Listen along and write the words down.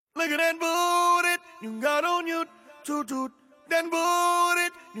Look at that booty, you got on you, toot toot. That booty,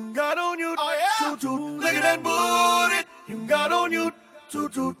 you got on you, toot toot. Look at that booty, you got on you,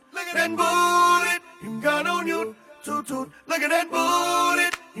 toot toot. Look at that booty, you got on you, toot toot. Look at that booty,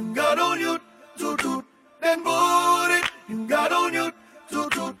 you got on you, toot toot. That booty, you got on you,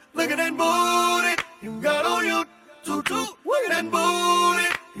 toot toot. Look at that booty, you got on you, toot toot. Look at that booty,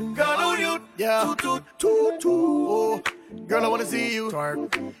 you got on you, toot toot, toot toot. Girl, I wanna see you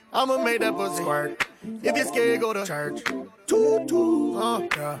twerk. I'ma make that pussy work. If you're scared, go to church. Toot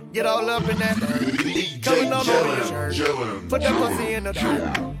toot, yeah. Get all up in that dirt. Coming all over your shirt. Put that pussy in the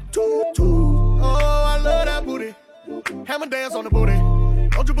dirt. Toot toot. Oh, I love that booty. Hammer dance on the booty.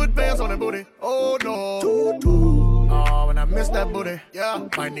 Don't you put bands on that booty? Oh no. Toot toot. Oh, when I miss that booty, yeah.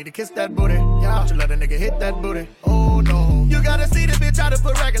 Might need to kiss that booty, yeah. Don't you let a nigga hit that booty? Oh no. You gotta see this bitch how to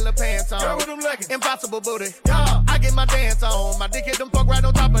put regular pants on. Girl with them leggings, impossible booty, yeah. I get my dance on. My dick hit them fuck right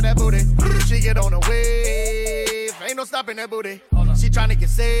on top of that booty. She get on the wave, ain't no stopping that booty. She tryna get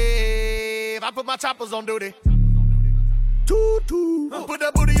saved. I put my choppers on duty. Toot toot. Put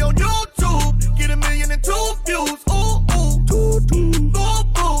that booty on YouTube. Get 1 million and 2 views. Ooh ooh. Toot toot. Ooh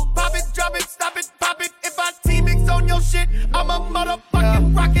ooh. Pop it, drop it, stop it, pop it. If I T-mix on your shit, I'm a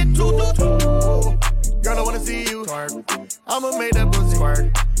motherfucking rocket. Toot toot toot. Girl, I wanna see you twerk. I'ma make that pussy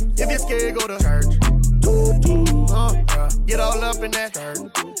work. If you're scared, go to church. Toot toot. Get all up in that skirt.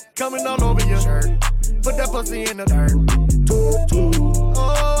 Coming all over your shirt. Put that pussy in the dirt. Toot toot.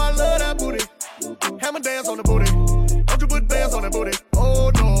 Oh, I love that booty. Hammer dance on the booty. Don't you put bands on that booty?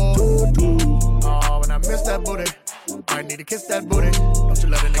 Oh no. Toot toot. Oh, when I miss that booty, I need to kiss that booty. Don't you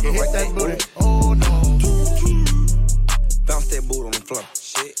let a nigga hit that booty? Oh no. Bounce that boot on the floor.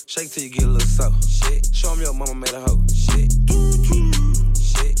 Shit. Shake till you get a little soft. Shit. Show 'em your mama made a hoe. Shit.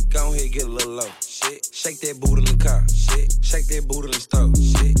 Shit. Go ahead, get a little low. Shit. Shake that boot in the car. Shit. Shake that boot in the stove.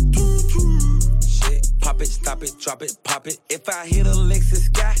 Shit. Shit. Pop it, stop it, drop it, pop it. If I hit a Lexus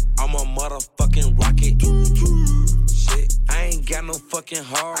sky, I'm a motherfucking rocket. Shit. I ain't got no fucking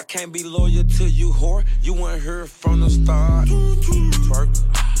heart. I can't be loyal to you, whore. You weren't here from the start. Twerk.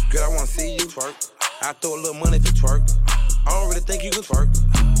 Girl, I wanna see you twerk. I throw a little money for twerk. I don't really think you can twerk.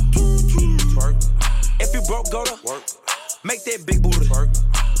 Twerk. If you broke, go to work. Make that big booty twerk.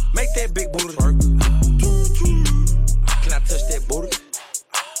 Make that big booty twerk. Can I touch that booty?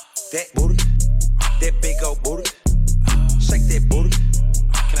 That booty. That big old booty. Shake that booty.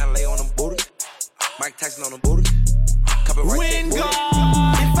 Can I lay on them booty? Mike Tyson on them booty. Copyright that booty.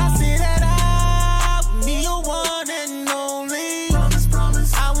 If I say that out, be your one and only. Promise,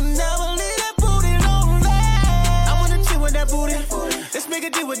 promise. I will never leave that booty lonely. I wanna chill with that booty. Let's make a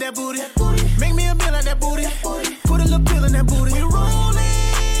deal with that booty. Make me a bill on that booty. Put a little pill in that booty. We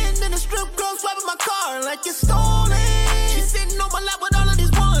rollin', then the strip girl swiping my car like it's stolen. She sitting on my lap with all of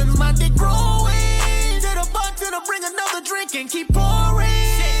these ones, my dick growing. Did a bartender bring another drink and keep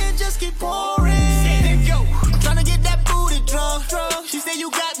pouring, just keep pouring. Yo, I'm tryna get that booty drunk. She said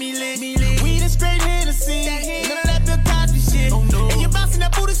you got me lit. Weed and straight Hennessy. None of that Bill Cosby shit. Oh, no. And you bouncing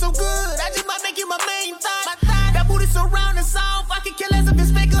that booty so good, I just might make you my main thought. That booty so round and soft, I can kill as if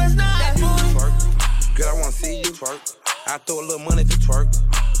it's fake or it's not. That booty. Twerk. Girl, I wanna see you twerk. I throw a little money for twerk.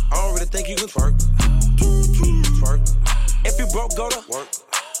 I don't really think you can twerk. Twerk. If you broke, go to work.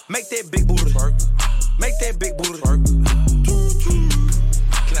 Make that big booty twerk. Make that big booty twerk.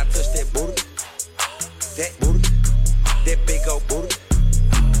 Can I touch that booty? That booty. That big old booty.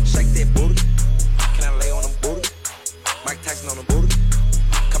 Shake that booty. Can I lay on them booty? Mike Tyson on them booty.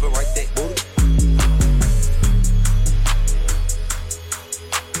 Copyright that booty.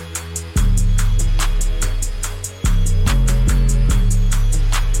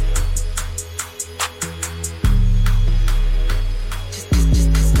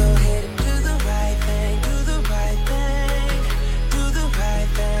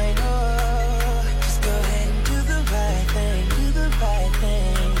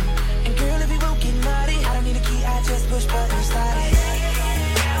 Push buttons, start it.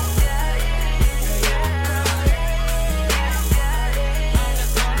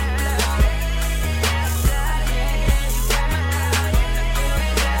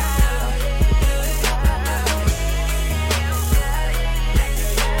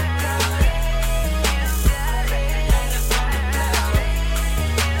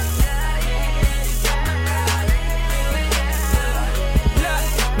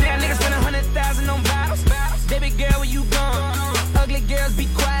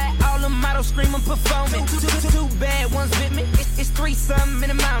 Screaming, performing. Two bad ones with me. It's 3-something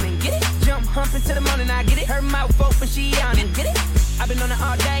in the mountain. Get it? Jump, humping to the morning. I get it. Her mouth open, she on it. Get it? I've been on it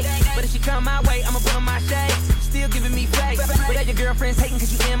all day, but if she come my way, I'ma put on my shades. Still giving me face, but that your girlfriend's hating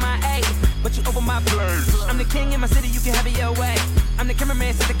 'cause you in my my place. I'm the king in my city, you can have it your way. I'm the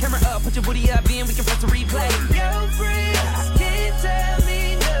cameraman, set the camera up, put your booty up in, we can press a replay. Your friends can't tell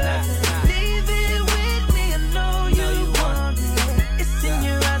me nothing. Leave it with me, I know you want it. It's in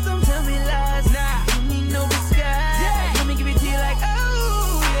your eyes, don't tell me lies. Nah, you need no disguise. let me give it to you like,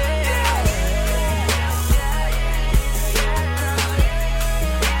 oh yeah.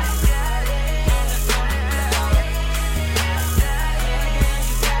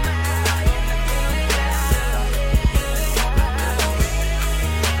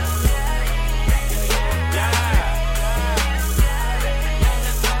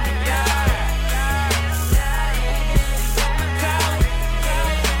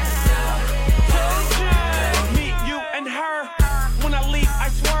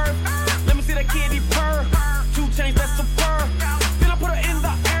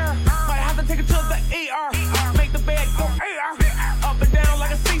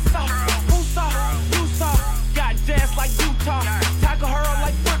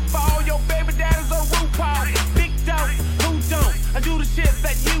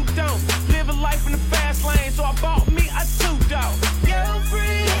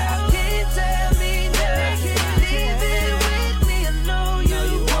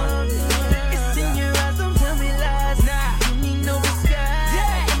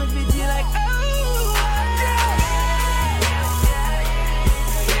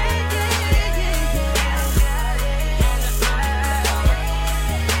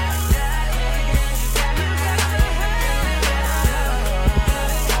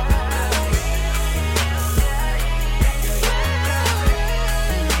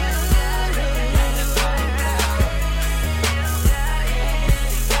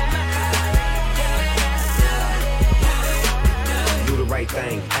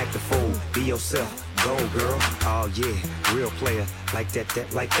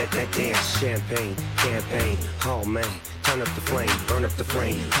 That dance, champagne, campaign, oh man, turn up the flame, burn up the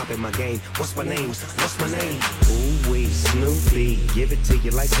flame, pop in my game, what's my name, ooh wee, Snoopy, give it to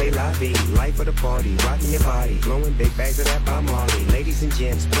you like say la vie, life of the party, rocking your body, blowing big bags of that Bob Marley, ladies and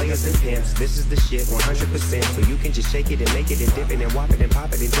gents, players and pimps, this is the shit, 100%, so you can just shake it and make it and dip it and whop it and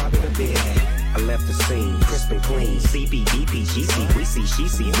pop it and drop it a bit. I left the scene, crisp and clean, CB, DP, GC, we see, she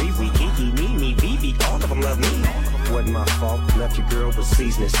see, we, Kiki, Mimi, BB, all of them love me. Wasn't my fault, left your girl with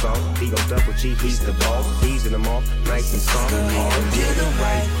seasoning salt. Double G, he's the boss, easing them off, nice and soft. Do the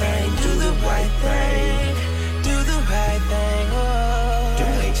right thing, do the right thing, do the right thing,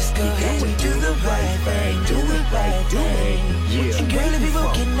 oh. Just go ahead and do the right thing, do the right thing. Yeah. And girl, if you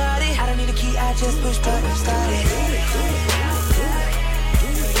working naughty, I don't need a key, I just push button, start it.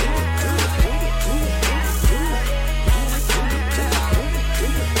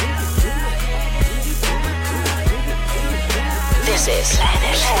 This is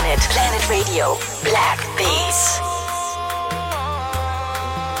Planet Radio, Black Bass.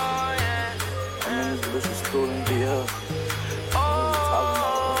 I'm in this bitch with school and be up.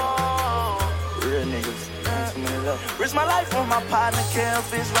 Real niggas, ain't too many left. Risk my life on my partner, care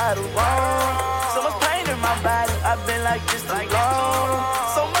if it's right or wrong. So much pain in my body, I've been like this too long.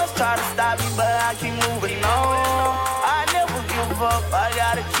 So much try to stop me, but I keep moving on. I never give up, I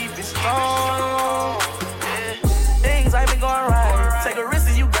gotta keep it strong. Things ain't been going right. Take a risk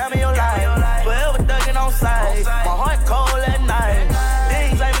and you grab me your life. Forever thugging on sight. My heart cold at night.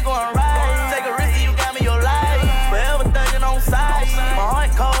 Things ain't been going right. Take a risk and you grab me your life. Forever thugging on sight. My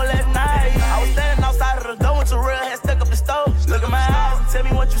heart cold at night. I was standing outside of the door with your real head stuck up the stove. Look at my eyes and tell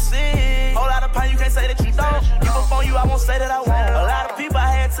me what you see. Whole lot of pain, you can't say that you don't. Keep up on you, I won't say that I won't. A lot of people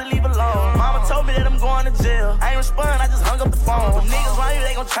I had to leave alone. Mama told me that I'm going to jail. I ain't respond, I just hung up the phone. Them niggas around you,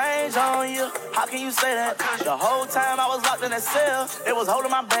 they gon' change on you. How can you say that? The whole time I was locked in that cell, it was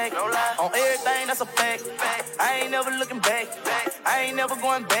holding my back. On everything, that's a fact. I ain't never looking back. I ain't never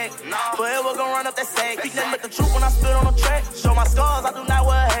going back. Forever gon' run up that sack. Speak nothing but the truth when I spit on the track. Show my scars, I do not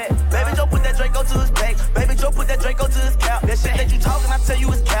wear a hat. Baby Joe put that Draco to his back. Baby Joe put that Draco to his cap. That shit that you talking, I tell you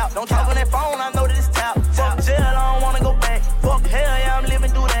it's cap. Don't talk on that phone, I know that it's tap. Fuck jail, I don't wanna go back. Fuck hell, yeah, I'm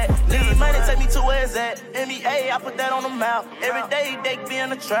living through that. Need money, take me to where it's at. NBA, I put that on the map. Every day, they be in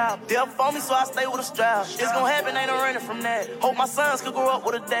the trap. They'll phone me, so I stay with a strap. It's gon' happen, ain't no running from that. Hope my sons could grow up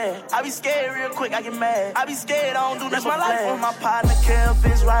with a dad. I be scared real quick, I get mad. I be scared, I don't do this. My life on my partner, care if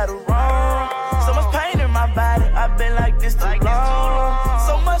it's right or wrong. So much pain in my body, I've been like this too long.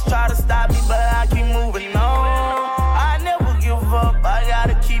 So much try to stop me, but I keep moving on. I never give up, I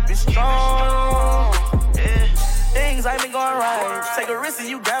gotta keep it strong. Yeah. Things ain't been going right. Take a risk and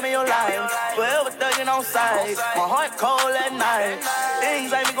you grab me your life. Forever thugging on sight. My heart cold at night.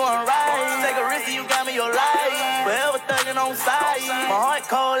 Things ain't been going right. Take a risk and you grab me your life. Forever thugging on sight. My heart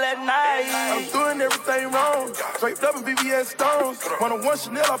cold at night. I'm through ain't wrong. Draped up in VVS stones. 101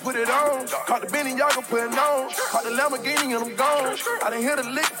 Chanel, I put it on. Caught the Benny, y'all gon' put it on. Caught the Lamborghini and I'm gone. I done hit a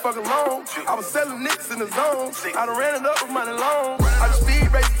lick fucking long. I was selling nicks in the zone. I done ran it up with money long. I just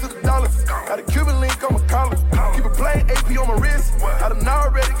speed race to the dollars. Got a Cuban link on my collar. Keep a plain AP on my wrist. I done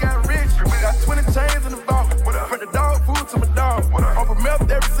already got rich. Got 20 chains in the vault. Bring the dog food to my dog. I'm from meth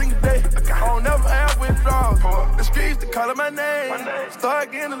every single day. I don't never have withdrawals. The streets to call my name.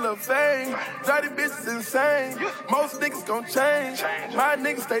 Start getting a little fame. Dirty bitches insane. Most niggas gon' change. My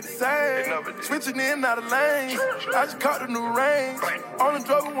niggas stay the same. Switching in out of lane. I just caught the new range. Only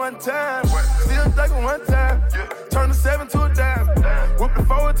drove it one time. Still ducking one time. Turn the 7 to a dime. Whoop the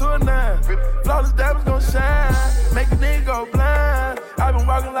 4 to a 9. Flawless diamonds gon' shine. Make a nigga go blind. I been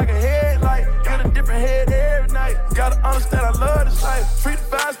walking like a headlight. Get a different head every night. Gotta understand I love this life. Treat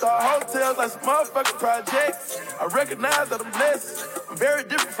the 5-star hotels like some motherfucking projects. I recognize that I'm blessed. I'm very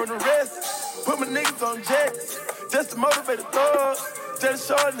different from the rest. Put my niggas on jets. Just to motivate the thugs. Just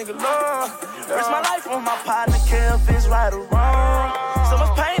show a nigga love. Risk my life on my partner, care if it's right or wrong. So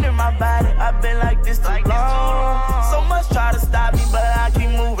much pain in my body, I've been like this too long. So much try to stop me, but I keep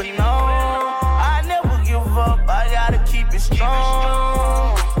moving on. I never give up, I gotta keep it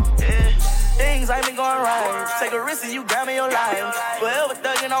strong. Yeah. Things ain't been going right. Take a risk and you got me your life. Forever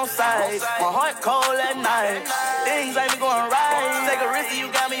thugging on sight. My heart cold at night. Things ain't been going right. Take a risk and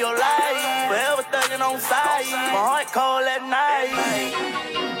you got me your life. Forever thugging on sight. My heart cold at night.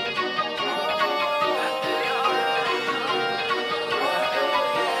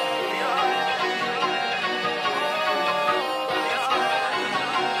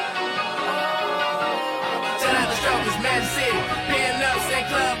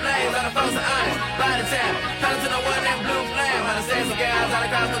 Club lanes on the folks of honest, body tap, pedal to the one that blue flame. Wanna say some guys all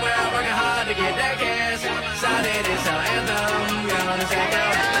across the world working hard to get that cash. Shout it, it's your anthem, gonna shake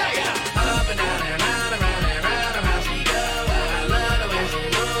your up and down and round and round and round and round she go. I love the way she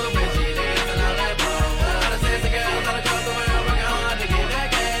move when she dancing on that pole. Wanna say some girls all across the world working hard to get that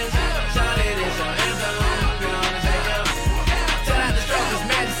cash. Shout it, it's your anthem, gonna shake your Tell out the strokers,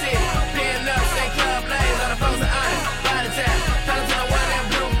 Magic City, pin up, say club lanes on the folks of honest, body tap, pedal to the one.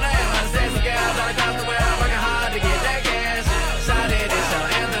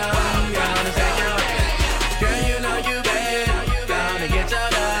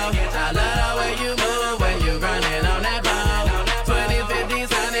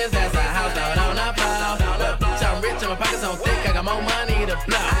 More money to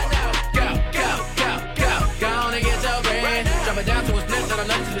blow. Go, go, go, go. Go on and get your grand. Drop it down to a split, so I'm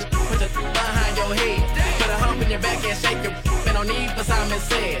not to the put your behind your head. Put a hump in your back and shake your and no need for Simon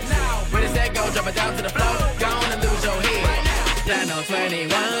Says. Where does that go? Drop it down to the floor. Go on and lose your head. Platinum 21.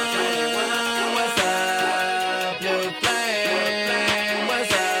 What's up, Blue Flame?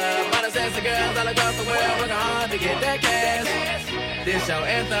 What's up? All the sexy girls all across the world working hard to get that cash. This your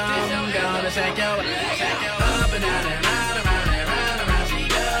anthem. Gonna shake your up and down and round and round.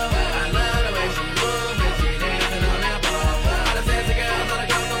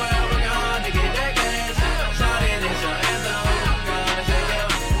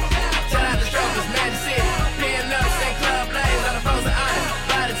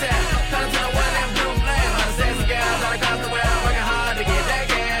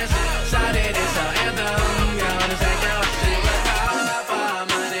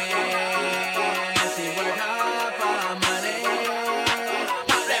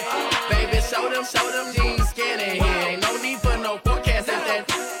 Show them jeans skinny here. Ain't no need for no forecast at that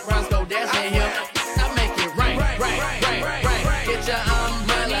Roscoe Dash in here. I make it rain, rain, rain, rain. Get your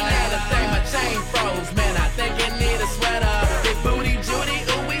umbrella. Had a thing, my chain froze. Man, I think it need a sweater. Big booty Judy,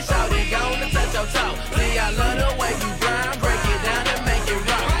 ooh, we showed it. Gonna touch your toe. See, I love the way you grind. Break it down and make it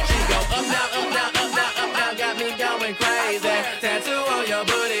rock. She go up, down, up, down, up, down, up, down. Got me going crazy. Tattoo on your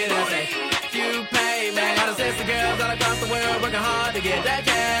booty, that's a you pay, man. All the sexy girls all across the world working hard to get that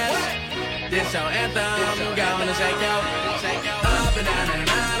cash. This your anthem, gonna shake your up and down and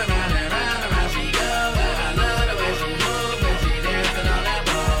round and round and round and round she go. I love the way she move when she dancing on that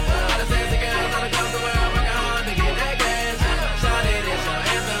pole. All the sexy girls all across the world working hard to get that cash. Shout it, it's your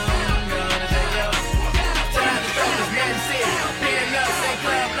anthem, gonna shake your Tell out the strokers, Magic City, pin up, say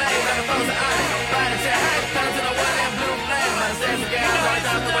club lanes on the folks of honest, body tap, pedal to the one that blue flame. All the sexy girls all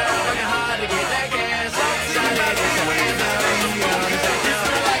across the world working hard to get that cash. Shout it, it's your anthem, gonna shake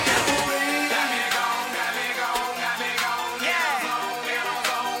your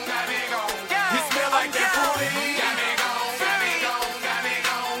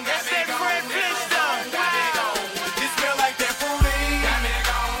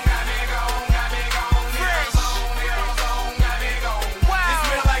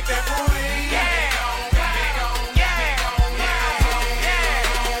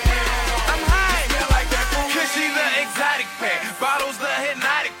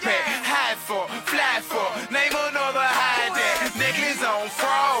G's on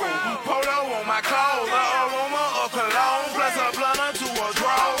fro. Polo on my clothes, a aroma of cologne, plus a blunt or two a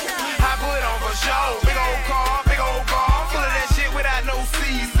draw. I put on for show. Big old car, full of that shit without no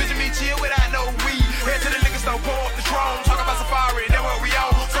C's. Bitch me chill without no weed. Head to the liquor store, pour up the Tron. Talk about safari, that what we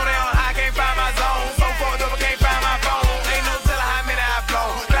on. So they on high, can't find my zone. So fucked up, I can't find my phone. Ain't no telling how many I blow.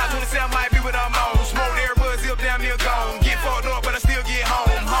 Cloud 27 might be with a mo. Smoke there, buzz zip damn near gone. Get fucked up, but I still get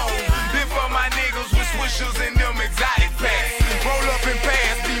home. Been for my niggas with swishers and them exotic packs. Roll up and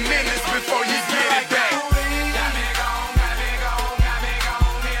pass, be minutes before you get it back.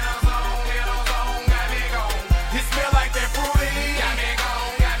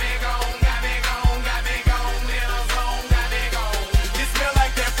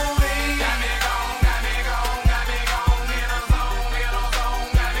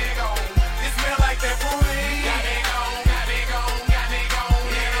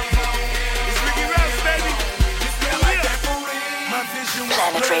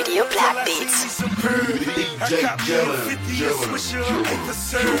 Planet Radio Black Beats. DJ Jellin.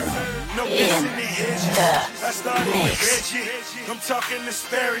 In the mix. I'm talking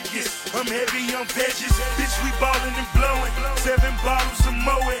asparagus. I'm heavy on veggies. Bitch, we ballin' and blowin'. 7 bottles of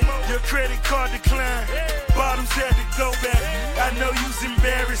Moet. Your credit card decline. Bottles had to go back. I know you's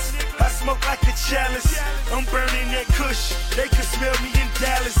embarrassed. I smoke like a chalice. I'm burning that kush. They can smell me in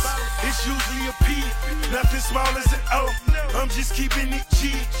Dallas. It's usually a P. Nothing small as an O. I'm just keeping it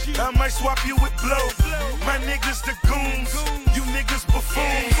G. I might swap you with blow. My niggas the goons. You niggas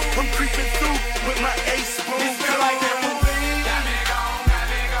buffoons. I'm creeping through with my ace spoon. It feel like that movie.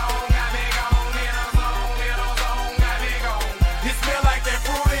 It smell like that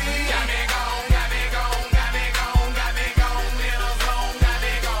fruity.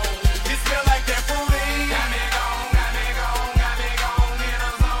 It smell like that fruity.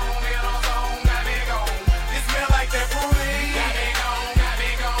 It smell like that fruity.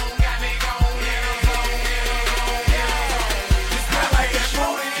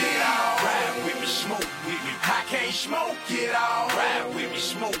 Smoke it all. Ride with me,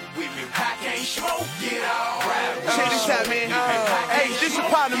 smoke with me. I can't smoke it all. Check this out, man. Hey, this your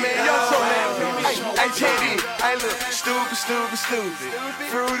partner, man. Yo, so man. Hey, check this. Hey, look. Stupid.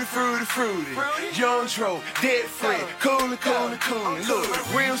 Fruity. Young Tro, dead friend. Coolin'. Look,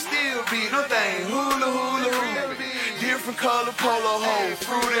 real still be the thing. Hula. Different color polo hole.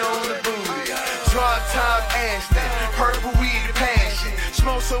 Fruity on the booty. Drop top Ashton. Purple weed passion.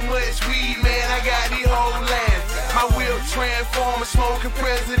 Smoke so much weed, man. I got these whole laughing. My wheel transformer, smoking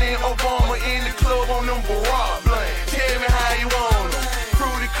President Obama in the club on them Barack blunt. Tell me how you want them.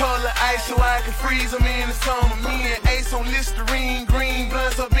 Fruity color ice so I can freeze them in the summer. Me and Ace on Listerine, green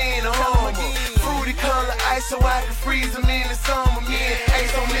blunts up in the Hummer. Fruity color ice so I can freeze them in the summer. Me and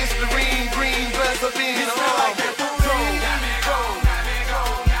Ace on Listerine, green blunts up in the Hummer.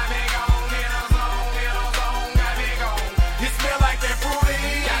 It smell like that fruity.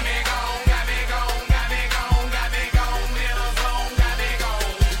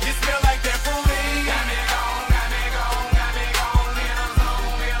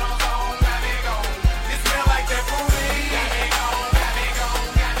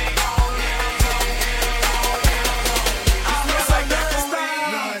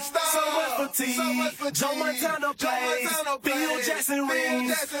 Joe Montana plays, Bill Jackson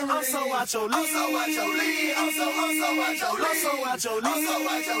rings. I'm so out your league. I'm so out your league. I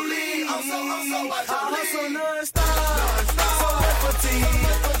hustle non-stop, so FT.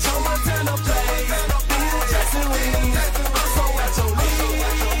 Joe Montana plays, Bill Jackson rings. I'm so out your league.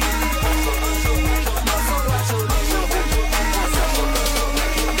 I'm so out your league.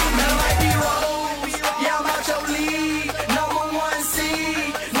 Now like B-Roll, yeah, I'm out your league. Number 1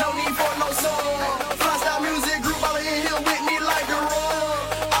 seed, no need for no soul.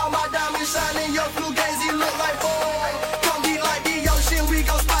 Shining your blue gazy look like boy. Come be like the ocean, we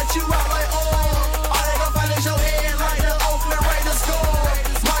gon' spot you out like oil. All they gon' find is your head like the Oakland Raiders score.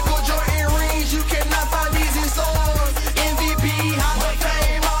 Michael Jordan rings, you cannot find these in stores. MVP, Hall of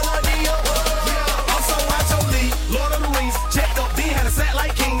Fame, all of the awards. I'm so out your league, Lord of the Rings. Checked up, then had a set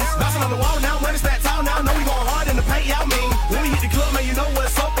like kings. Bouncing on the wall now, money's that town now. Know we going hard in the paint, y'all mean. When we hit the club, man, you know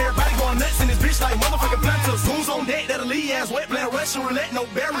what's up. Everybody going nuts in this bitch like motherfucking planters. Who's on deck? That'll lead ass wet, playing Russian roulette, no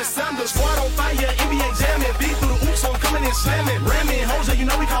Barry Sanders. Squad on fire, NBA jamming. Beat through the oops, I'm coming in slamming. Ramming, Jose, you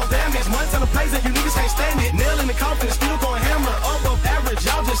know we cause damage. Montana plays and you niggas can't stand it. Nail in the coffin, still going hammer. Above average,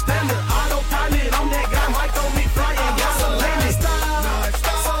 y'all just standard. Autopilot, I'm that guy. Mike on me flying, gasoline.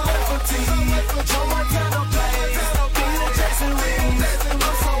 So FT, Joe Montana plays, Bill Jackson rings.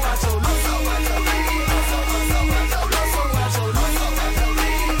 I'm so out your league. I'm so out your league.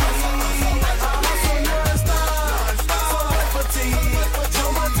 I hustle non-stop, so FT.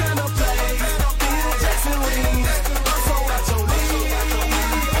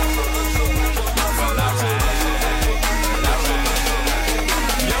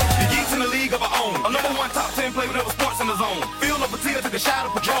 shot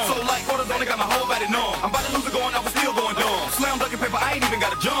of Patron. So like quarters only got my whole body numb. I'm about to lose it going off, but still going dumb. Slam dunking paper, I ain't even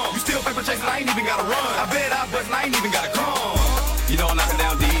gotta jump. You still paper chasing, I ain't even gotta run. I bet I bust, I ain't even gotta come. You know I'm knocking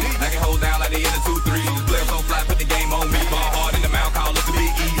down D, knocking hoes down like they in the 2-3. This player so fly, put the game on me. Ball hard in the mouth, call us the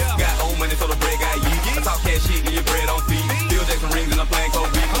Big E. Got old money, so the bread got yeet. I talk cash shit, get your bread on feet. Still Jackson rings and I'm playing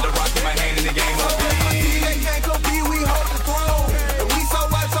Kobe. Put the rock in my hand in the game on beat. They can't compete, we hold the throne. And we so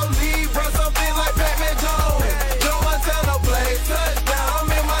much so lead, bro, something like Batman Jones. Joe Montana play, touchdown,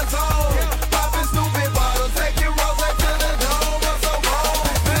 I'm in my zone. Popping stupid bottles, taking rolls back to the dome. I'm so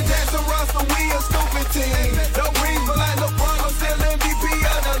cold. The Jackson roster, we a stupid team. No breeze, but like LeBron, I'm still MVP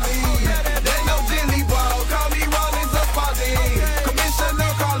of the league. There's no Jilly Ball, call me Rollins or Spalding.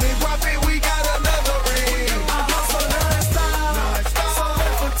 Commissioner calling profit, we got another ring. I hustle non-stop, so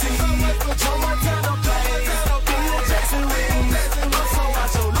much fatigue. Joe Montana plays, Bill Jackson rings. I'm so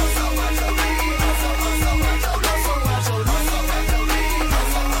out your league.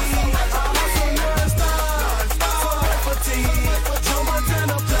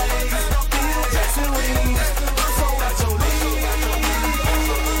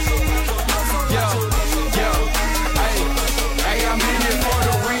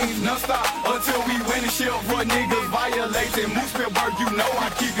 Niggas violating, moose spit work, you know I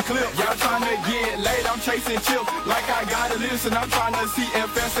keep the clip. Y'all tryna get laid, I'm chasing chips like I got a list, and I'm tryna see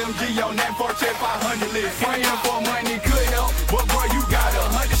FSMG on that 4-500 list. Praying for money could help, but boy, you got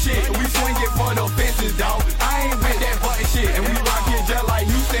 100 shit. We swing it for the fences, dog. I ain't with that button shit, and we rock it just like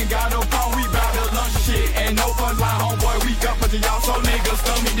Houston got a phone. We bout to lunch shit, and no fun's like homeboy. We got to y'all, so niggas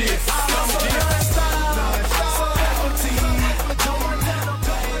tell me this. Tell me this.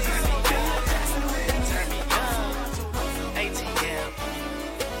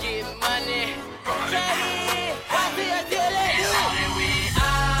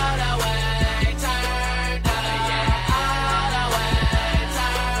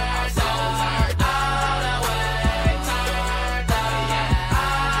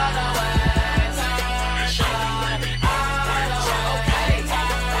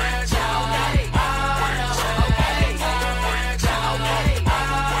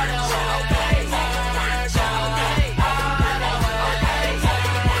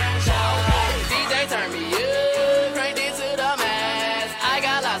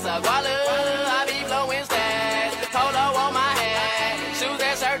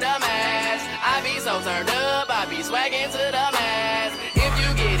 Turned up, I be swagging to the max. If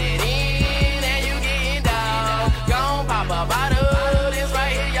you get it in and you getting down, gon' pop a bottle, this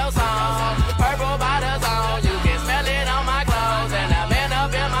right here your song. Purple bottles on, you can smell it on my clothes. And a man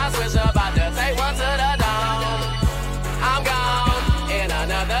up in my switch about to take one to the dome. I'm gone in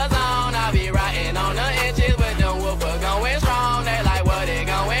another zone, I be riding on the inches with the woofer going strong. They like what it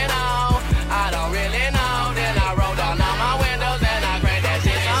going on, I don't really know. Then I roll down on my windows and I crank that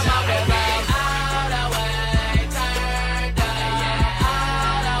shit some up.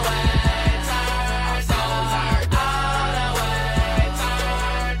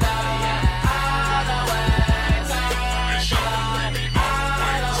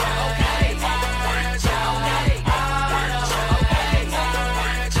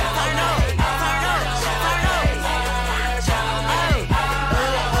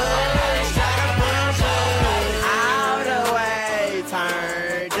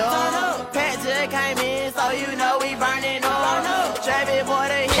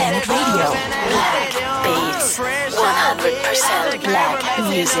 Planet Radio, Black Beats, 100% black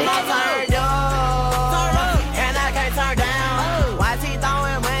music. And I can't turn down. Why he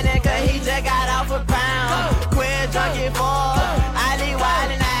throwing money? Cause he just got off a pound. Quit junkie for Ali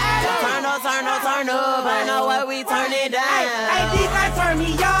wildin' out. Turn up. I know what we turn it down. Hey, DJ, turn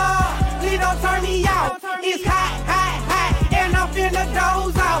me up. Please don't turn me out. It's hot. And I'm finna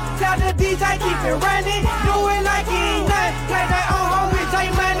doze out. Tell the DJ keep it running. Do it like he ain't nothing. Play that old homie J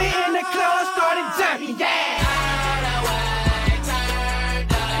Money in the club. Started jumping, yeah.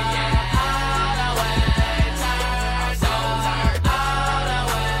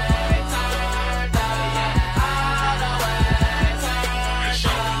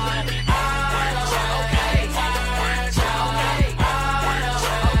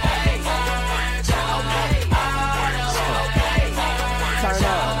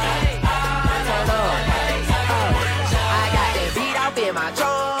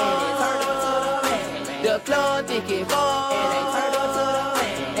 Club thinking for and they turn up to the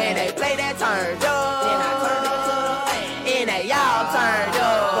man. And they play that turned up. And I turn up to the man. And they y'all turned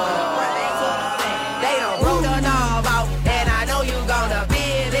up. They don't roll the knob out. And I know you gonna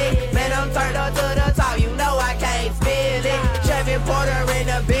feel it. Man, I'm turned up to the top. You know I can't spill it. Chevy Porter in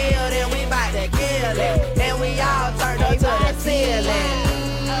the building. We bout to kill it. And we all turned up to the ceiling.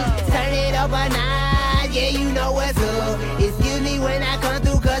 overnight. Yeah, you know what's up. Excuse me when I come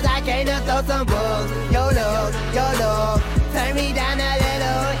through, cause I came to throw some bugs. Yo, love, turn me down a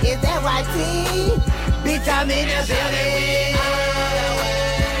little. Is that YT? Bitch, I'm in the building.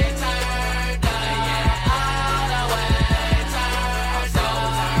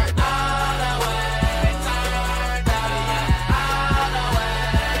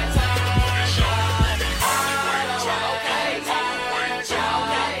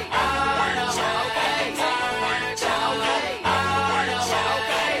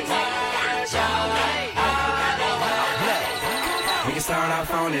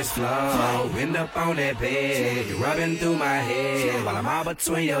 On this floor, end up on that bed. You're rubbing through my head while I'm all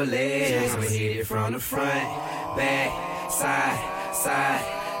between your legs. We hit it from the front, back, side, side.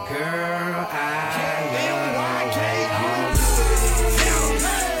 Girl, I love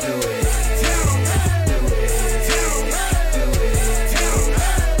the way you do it.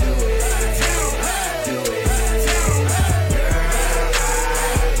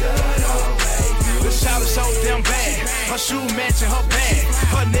 So damn bad, her shoe matching her bag,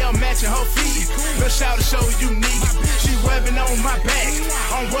 her nail matching her feet. Little shout to show unique. She rubbing on my back,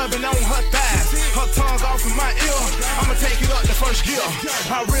 I'm rubbing on her thighs. Her tongue off in my ear, I'ma take it up the first gear.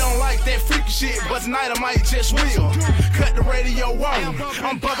 I really don't like that freaky shit, but tonight I might just will. Cut the radio on,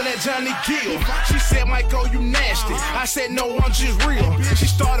 I'm bubbling at Johnny Gill. She said, Michael, you nasty. I said, no, I'm just real. She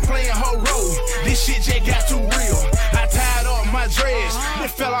started playing her role, this shit just got too real. I tied up my dreads,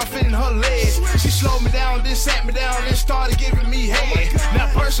 it fell off in her legs. She slowed me down, then sat me down, then started giving me head. Now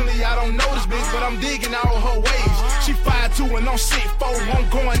personally, I don't know this bitch, but I'm digging all her ways. She 5'2" and I'm 6'4", I'm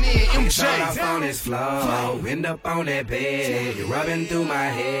going in MJ. Start off on this floor, end up on that bed. You're rubbing through my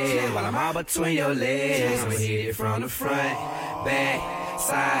head while I'm all between your legs. We hit it from the front, back,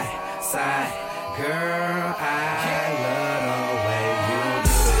 side, side. Girl, I love the way you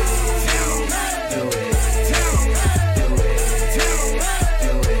do it. Do it.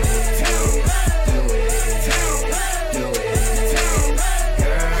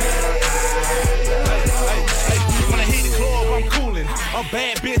 A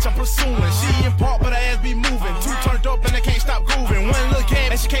bad bitch I'm pursuing. She in park, but her ass be moving. Two turned up and I can't stop grooving. One look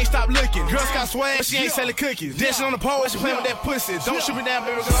at and she can't stop looking. Girls got swag, but she ain't selling cookies. Dancing on the pole, she playing with that pussy. Don't shoot me down,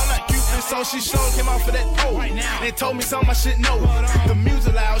 baby, cause I'm not Cupid. So she showed came off of that pole. They told me something I should know. The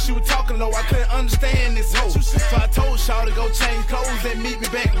music loud, she was talking low. I couldn't understand this hoe. So I told Shaw to go change clothes and meet me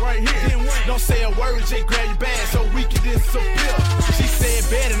back right here. Don't say a word, just grab your bag so we can disappear. She said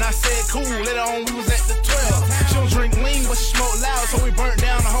bad and I said cool. Later on we was at the 12. She don't drink lean, but she smoke loud, so we burnt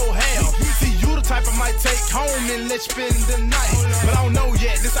down the whole half. See, you the type I might take home and let's spend the night. But I don't know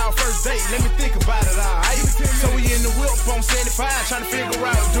yet, this our first date. Let me think about it, alright? So we in the whip on 75, trying to figure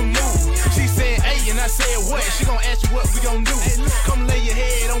out the move. She said, hey, and I said, what? She gon' ask you what we gon' do. Come lay your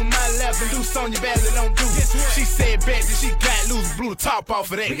head on my lap and do something you badly don't do. She said, bet that she got loose, blew the top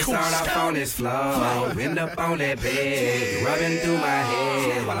off of that. We can start off on this floor, end up on that bed. Rubbing through my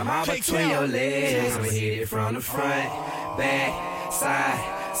head while I'm all between your legs. We hit it from the front, back,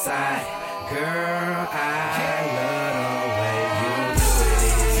 side, side. Girl, I love the way you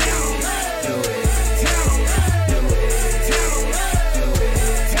do it. Do it.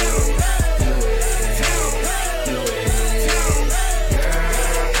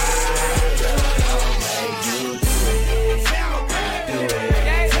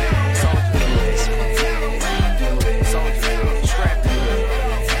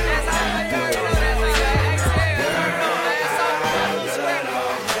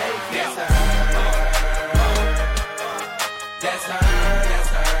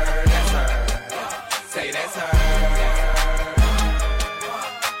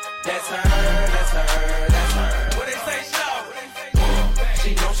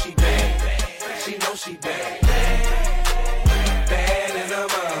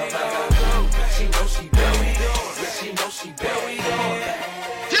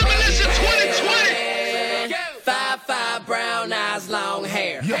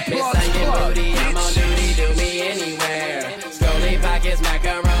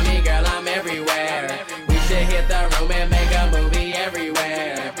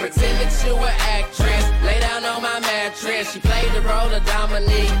 She played the role of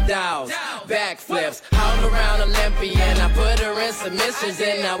Dominique Dawes. Backflips, all around Olympian. I put her in submissions,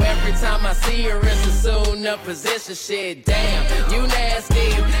 and now every time I see her, it's assumed a position. Shit, damn, you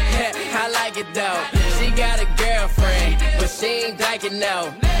nasty. I like it though. She got a girlfriend, but she ain't dyking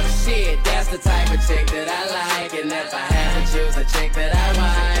no. Shit, that's the type of chick that I like. And if I had to choose a chick that I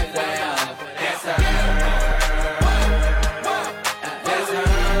like, well, that's her.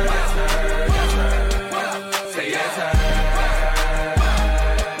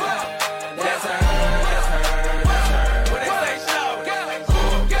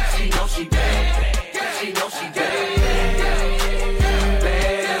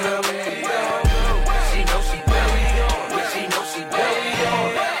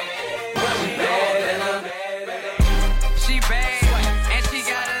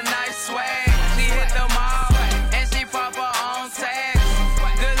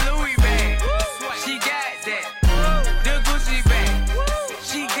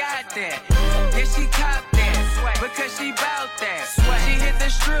 that. Yeah, she cop that, because she bout that. She hit the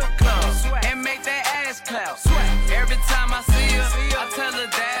strip club and make that ass clap. Every time I see her, I tell her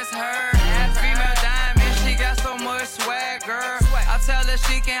that's her. Female diamond, she got so much swag, girl. I tell her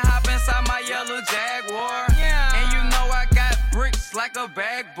she can hop inside my yellow Jaguar. And you know I got bricks like a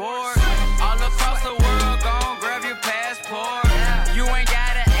backboard. All across the world, gon' grab your passport. You ain't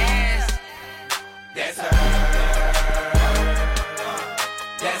gotta ask. That's her.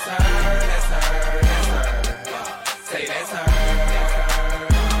 That's her, that's her, that's her. Say that's her.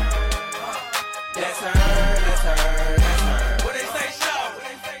 That's her, that's her, that's her. What they say, show?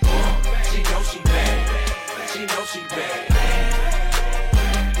 She know she bad. She know she bad.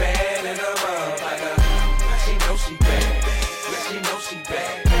 Bad in her motherfucker. She know she bad. She know she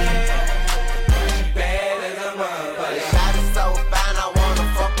bad. She bad in her motherfucker. Shot is so fine, I wanna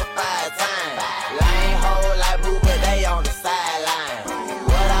fuck her 5 times. Lane hole like boo, but they on the sideline.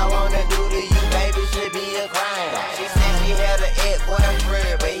 What I wanna do to you, baby, should be a crime. She said she had an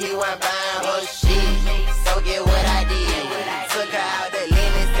ex-boyfriend, but he wasn't buying her shit. So get what I did. Took her out the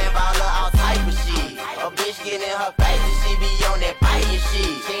limits and bought her all type of shit. A bitch get in her face and she be on that biting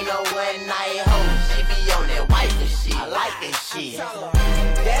shit. She know one night hoe, she be on that wifing shit. I like that shit.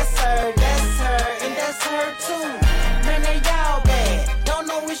 That's her, and that's her too. Man, they all bad. Don't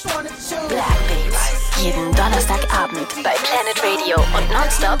know which one to choose. Black Beats. Jeden Donnerstagabend bei Planet Radio und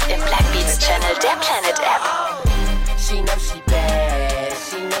nonstop im Black Beats Channel der Planet App. She know she bad,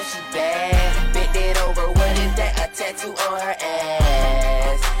 she know she bad. Bent it over, what is that? A tattoo on her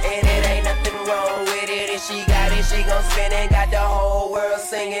ass. And it ain't nothing wrong with it. If she got it, she gon' spin and got the whole world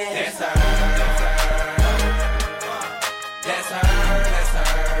singing. That's her. That's her, that's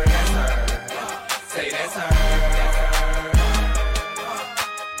her, that's her. Say that's her.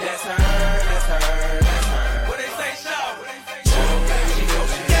 That's her, that's her, that's her. What they say, show? She know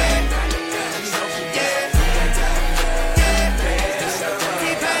she bad. She know she bad.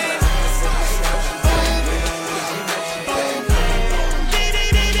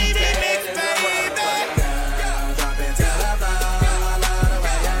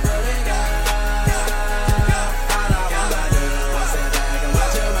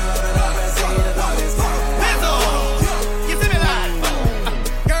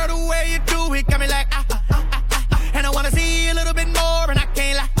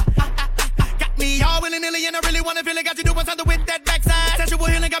 And I really wanna feel it, got you doing something with that backside. Sexual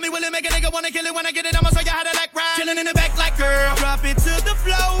healing got me willing, make a nigga wanna kill it. When I get it, I'ma show you how to like ride. Chilling in the back like girl, drop it to the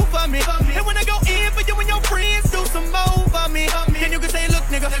floor for me. And when I go in for you and your friends, do some more for me. Then you can say, look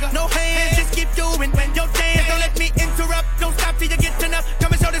nigga, no hands, just keep doing your dance. Don't let me interrupt, don't stop till you get enough.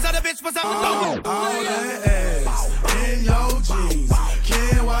 Come and show this other bitch what's up. All that ass in your jeans,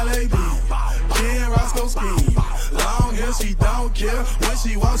 Ken Wale B, Ken Roscoe scheme. Long as she don't care, when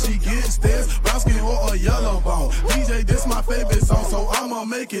she wants she gets this. Brown skin or a yellow bone. DJ, this my favorite song, so I'ma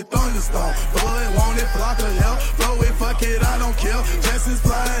make it thunderstorm. Blood, want it, flock of hell. Blow it, fuck it, I don't care. Jetsons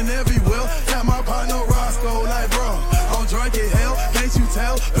flying everywhere. Got my partner Roscoe like, bro, I'm drunk as hell. Can't you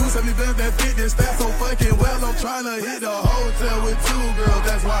tell? Do something better that fit this stat so fucking well. I'm tryna hit the hotel with 2 girls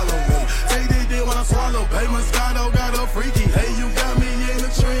that swallow me. Take this dick when I swallow. Hey, Moscato got a freaky. Hey, you got me in the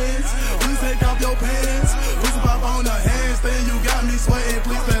trends. Please take off your pants. Please pop on the handstand. You got me sweating.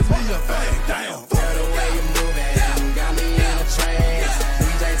 Please pass me a fag. Damn. Girl, the way you moving, you got me in a trance.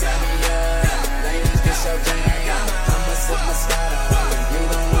 DJ, tell me up, ladies, get your jam. I'ma sip Moscato, you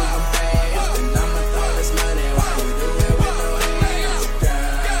gon' move them fast. And I'ma throw this money while you do it with no hands.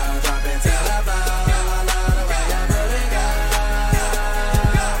 Girl, drop it till I fall. All the way I really got.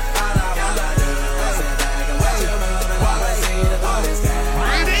 All I wanna do is sit back and watch you moving while I see the police got.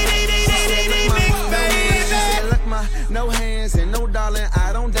 She said, look, ma, no hands and no darling,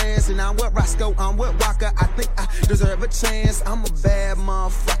 I don't dance. And I'm with Roscoe, I'm with Walker. I think I deserve a chance. I'm a bad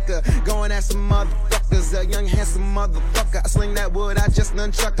motherfucker, going at some motherfuckers. A young, handsome motherfucker. I sling that wood, I just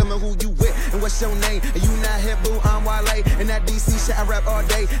nunchuck him. And who you with, and what's your name? And you not hip, boo, I'm Wale. And that DC shit, I rap all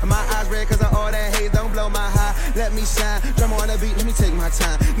day. And my eyes red, cause I all that hate. Don't blow my high, let me shine. Drum on the beat, let me take my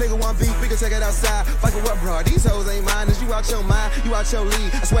time. Nigga, one beat, we can take it outside. Fuck it, what, bro? These hoes ain't mine. Is you out your mind? You out your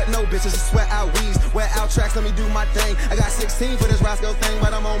league. I sweat no bitches, I sweat out weeds. Wear out tracks, let me do my thing. I got 16 for this Roscoe thing,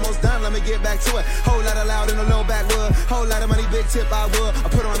 but I'm almost done. Let me get back to it. Whole lot of loud in a little backwood. Whole lot of money, big tip, I would. I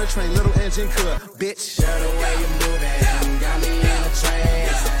put on a train, little engine could. Bitch. Girl, the way you moving, you got me in a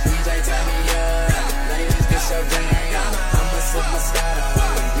trance. DJ, tell me up, ladies, get your jam. I'ma sip Moscato,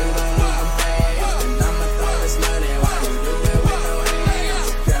 you gon' move them fast. And I'ma throw this money while you do it with no hands.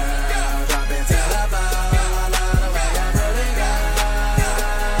 Girl, drop it till I fall. All the way I really got.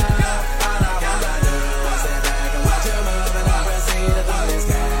 All I wanna do is sit back and watch you move and I see the police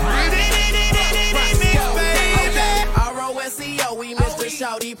got.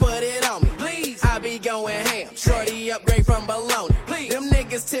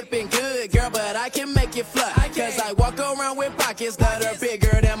 get flooded. Cause I walk around with pockets that are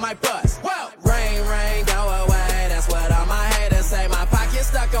bigger than my bust. Rain, rain, go away. That's what all my haters say. My pocket's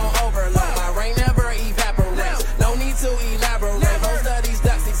stuck on overload. My rain never evaporates. No need to elaborate. Most of these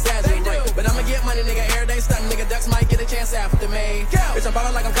ducks exaggerate. But I'ma get money, nigga, every day stunting. Nigga, ducks might get a chance after me. Bitch, I'm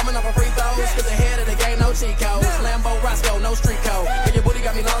ballin' like I'm coming off a free throws. Cause ahead of the game, no cheat codes. Lambo, Roscoe, no street code. And your booty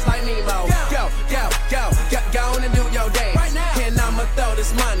got me lost like Nemo. Go, go, go, go on and do your dance. And I'ma throw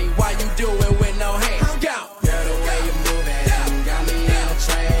this money while you do it with no hands. Go. Girl, the way you moving got me in a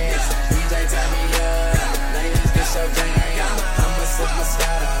trance. DJ, tell me up. Ladies, get your dance. I'ma sip my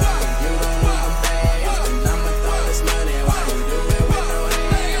scatter. You don't want them things. And I'ma throw this money while you do it with no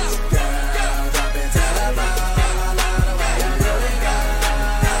hands. Girl, drop it to the ball.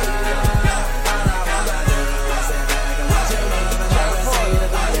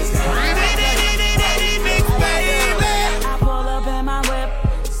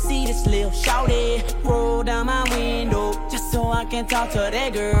 Roll down my window just so I can talk to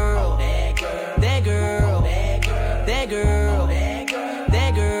that girl. That girl, that girl, that girl, that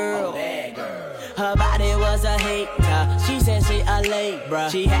girl. Her body was a hater. She said she a labor.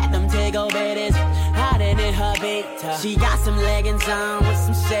 She had them Tego bitties hiding in her beta. She got some leggings on with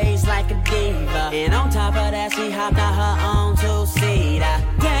some shades like a diva. And on top of that, she hopped out her own two-seater.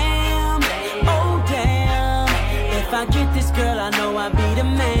 Damn, oh damn. If I get this girl, I know I'll be the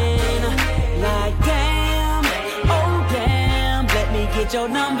man. Like damn, oh damn, let me get your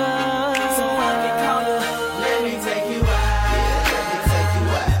number so I can call you. Let me take you out, let me take you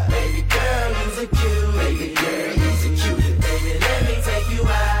out. Baby girl, you's a cute, baby girl, you's a cutie. Baby, let me take you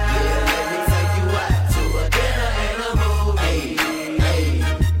out, let me take you out to a dinner and a movie. Hey,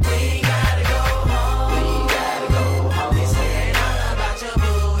 we ain't gotta go home, we ain't gotta go home. It's saying all about your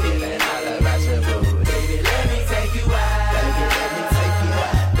booty, and all about your booty. Baby, let me take you out, baby, let me take you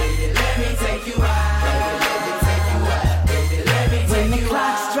out. Baby, let me take you out. When the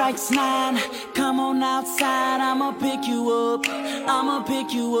clock strikes 9, come on outside, I'ma pick you up, I'ma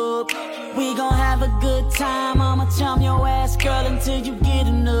pick you up. We gon' have a good time, I'ma charm your ass, girl, until you get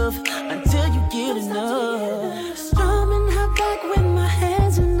enough, until you get enough. Strumming her back with my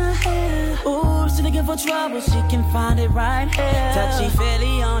hands in her hair. Ooh, she looking for trouble, she can find it right here.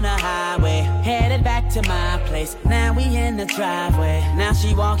 Touchy-feely on the highway, headed back to my place. Now we in the driveway, now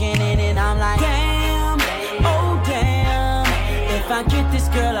she walking in and I'm like, damn, oh damn. If I get this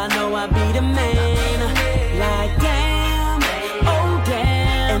girl, I know I'll be the man. Like damn, oh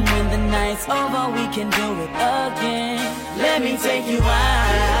damn. And when the night's over, we can do it again. Let me take you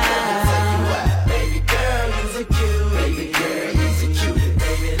out. Baby girl, you's a cute. Baby girl, you's a cutie.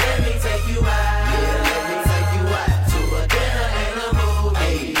 Baby, let me take you out. Let me take you out to a dinner and a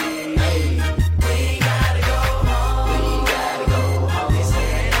movie. Hey, we ain't gotta go home. We ain't gotta go home. It's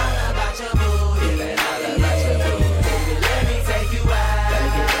saying all about your booty, and all about your booty. Baby, let me take you out.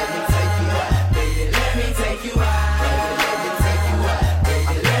 Baby, let me take you out. Baby, let me take you out. Baby, let me take you out.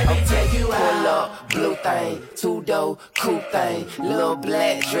 Baby, let me take you out. Pull up, blue thing, two-door, coupe thing, little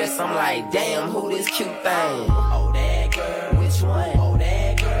black dress. I'm like, damn, who this cute thing? Oh, that girl, which one? Oh,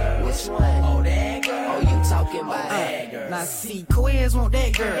 that girl, which one? Oh, that girl, oh, you talking about that girl? Now see, Quiz want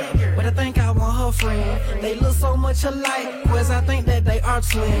that girl, but I think I want her friend. They look so much alike, Quiz, I think that they are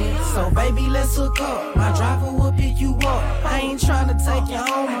twins. So baby, let's hook up. My driver will pick you up. I ain't trying to take you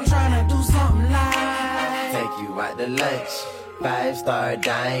home, I'm trying to do something like take you out to lunch. 5-star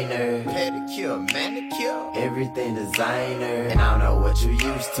diner, pedicure, manicure, everything designer. And I don't know what you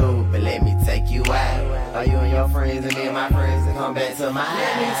used to, but let me take you out. Are you and your friends and me and my friends to come back to my house?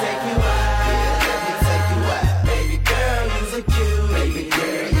 Let me take you out, yeah, let me take you out. Baby girl, you's a cute. Baby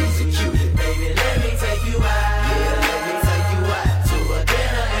girl, you's a cutie. Baby, let me take you out. Yeah, let me take you out to a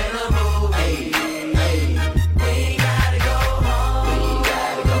dinner and a movie. Hey, we ain't gotta go home. We ain't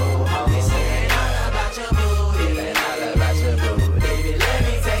gotta go home. It's saying all about your booty, and all about your booty. Baby, let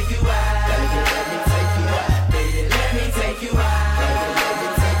me take you out. Baby, let me take you out. Baby, let me take you out. Baby, let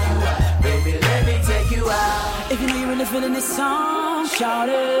me take you out. Baby, let me take you out. If you know you're really feeling this song, shout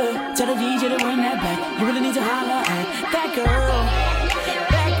it. Tell the DJ to run that back. You really need to holler at that girl.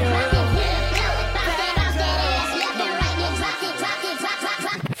 That girl.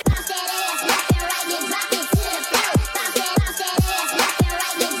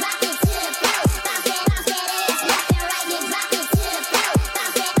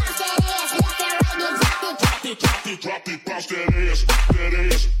 Drop it, bounce that ass, that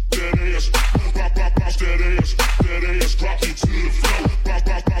ass, that ass. Pop, pop, bounce that ass, that ass. Drop it to the floor. Bounce,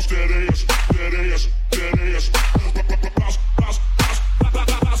 bounce, bounce that ass, that ass, that ass. Bounce, bounce, bounce, bounce, bounce,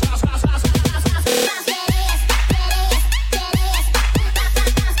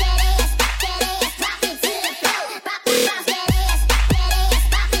 bounce.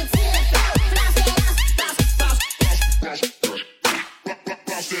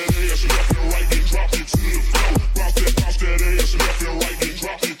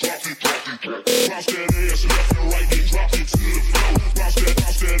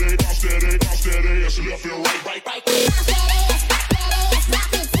 ass left and right.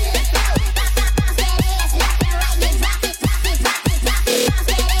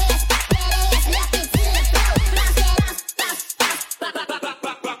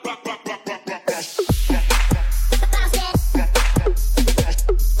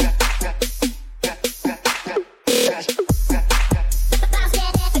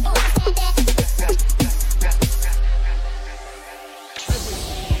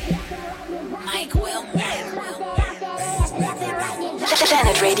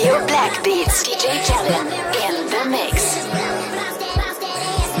 Planet Radio Black Beats, DJ Jalen in the mix.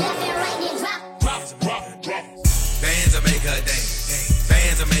 Bands will make her dance.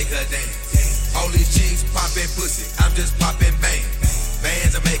 Bands will make her dance. All these chicks popping pussy, I'm just popping bang.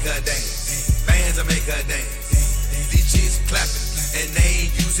 Bands will make her dance. Bands will make her dance. These chicks clapping and they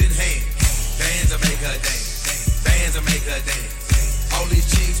ain't using hands. Bands will make her dance. Bands will make her dance. All these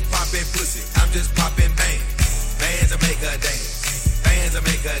chicks popping pussy, I'm just popping bang. Bands will make her dance. Bands will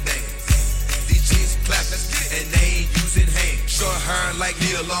make her dance. These chicks clapping and they ain't using hands. Short hair like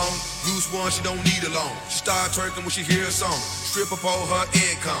Neil Long. Loose one, she don't need a loan. She start twerking when she hear a song. Strip up all her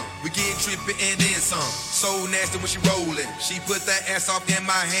income. We get tripping and then some. So nasty when she rollin'. She put that ass off in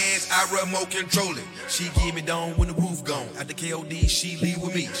my hands. I remote control it. She give me down when the roof gone. At the KOD, she leave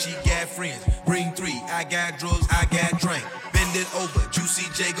with me. She got friends. Bring 3. I got drugs. I got drink. Bend it over. Juicy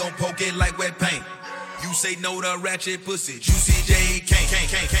J gon' poke it like wet paint. You say no to ratchet pussy. Juicy J can't.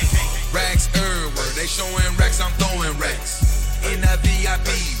 Racks everywhere. They showing racks. I'm throwing racks. In the VIP,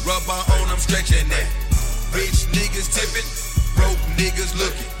 rubber on, I'm stretching that. Rich niggas tipping, broke niggas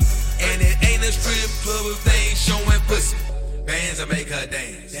looking. And it ain't a strip club if they ain't showing pussy. Bands will make her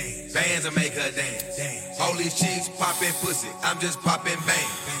dance. Bands will make her dance. All these chicks popping pussy, I'm just popping bang.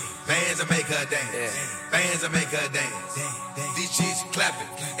 Bands will make her dance. Bands will make her dance. These chicks clapping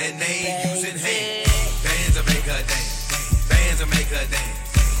and they ain't using hands. Bands will make her dance. Bands will make her dance.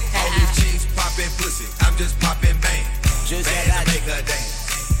 All these chicks popping pussy, I'm just popping bang. Bands will make her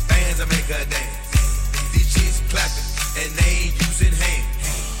dance. Bands will make her dance. These chicks clapping and they ain't using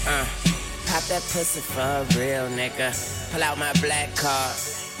hands. Pop that pussy for a real nigga. Pull out my black card,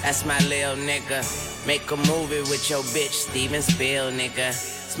 that's my lil nigga. Make a movie with your bitch, Steven Spiel, nigga.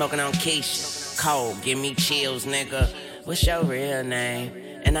 Smoking on Keisha, cold, give me chills, nigga. What's your real name?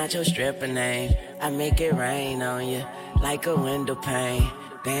 And not your stripper name. I make it rain on you like a window pane.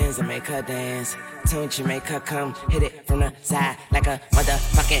 Bands that make her dance. Tunchi make her come, hit it from the side like a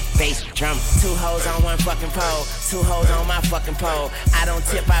motherfucking bass drum. 2 hoes on one fucking pole, 2 hoes on my fucking pole. I don't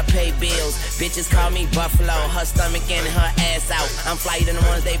tip, I pay bills. Bitches call me Buffalo, her stomach in and her ass out. I'm flyer than the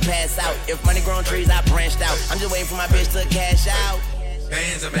ones they pass out. If money growing trees, I branched out. I'm just waiting for my bitch to cash out.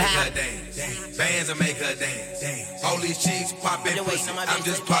 Bands will make her dance. Bands will make her dance. All these chicks popping pussy, I'm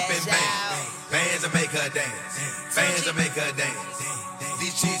just popping bang. Bands will make her dance. Bands will make her dance.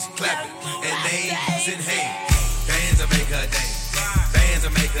 These chicks clapping and they ain't using hands. Bands will make her dance. Bands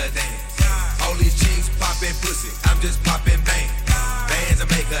will make her dance. All these chicks popping pussy, I'm just popping bang. Bands will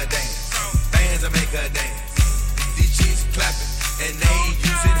make her dance. Bands will make her dance. These chicks clapping and they ain't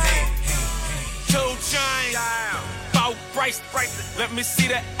using hands. 2 chains, 4 bracelets. Let me see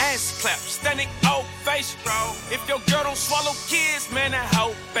that ass clap. Standing ovation. If your girl don't swallow kids, man, that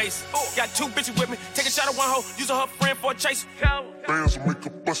hoe base. Got 2 bitches with me. Take a shot at one hoe, using her friend for a chase. Bands will make her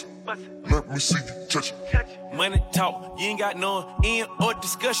bust. Let me see you touch it. Money talk, you ain't got no end or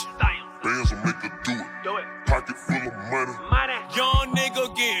discussion. Bands will make her do it. Pocket full of money. Young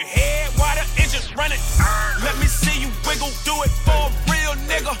nigga get head while the engine's running. Let me see you wiggle, do it for a real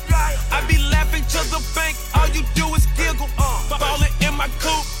nigga. I be laughing to the bank, all you do is giggle. Ballin' in my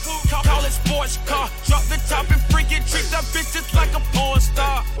coupe, call it sports car. Drop the top and freak it, treat that bitch just like a porn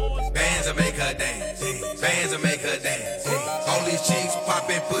star. Bands will make her dance. Bands will make her dance. All these chicks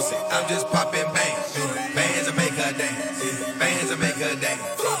popping pussy, I'm just popping bang. Bands will make her dance. Bands will make her dance.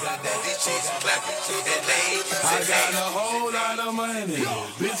 These chicks clapping and they ain't using I got a whole lot of money,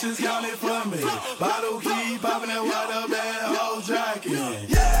 bitches counting for me. Bottle key popping that water bad hoes jacking.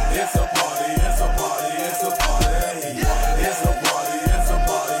 It's a party, it's a party, it's a party. It's a party, it's a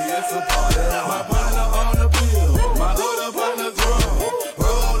party, it's a party. My partner on the bill, my other partner drum.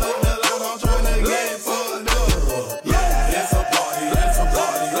 Roll up the line, I'm trying to get fucked up. It's a party, it's a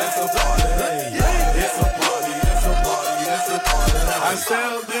party, it's a party. It's a party, it's a party, it's a party. I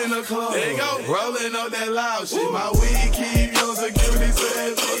stepped in the club, rolling up that loud shit. My weed keep your security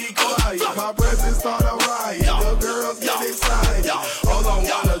says be quiet. My presence start a riot. The girls get excited. Hold on,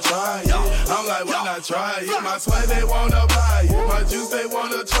 wanna try it. I'm like, when I try it, my sweat they wanna buy it. My juice they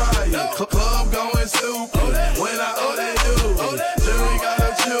wanna try it. Club going stupid. When I they do it. Jury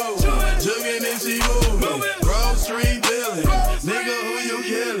gotta choose.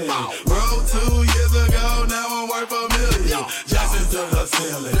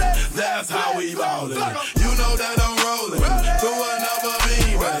 we ballin'. You know that I'm rollin' through another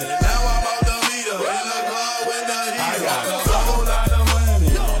beam. Now I'm out the meter in the club with the heat. I got a whole lot of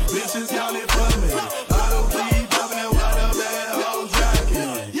money, bitches count it for me. I don't keep poppin' and what up that whole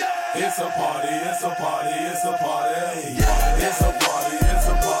jacket. It's a party, it's a party, it's a party. It's a party, it's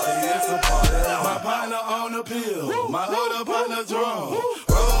a party, it's a party. My partner on the pill, my other partner drunk.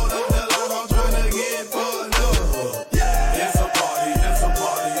 Roll up the line, I'm tryna get fucked up. It's a party, it's a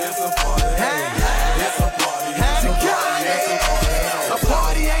party, it's a party. It's a party, it's a party, it's a party. A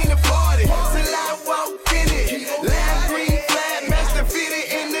party ain't a party till I walk in it. Lime green flag, master fitted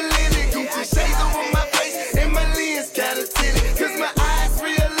in the linen. Gucci shades over my face and my lens kinda tinted. Cause my eyes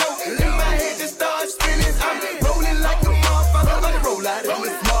real low and my head just starts spinning. I'm rolling like a motherfucker, I'm gonna roll out in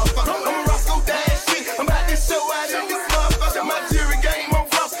this motherfucker. I'm a Roscoe Dash shit, I'm about to show out in this motherfucker. My jury game on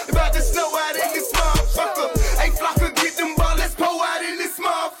floss, about to snow out in this motherfucker. Hey Flocker, get them ball, let's pour out in this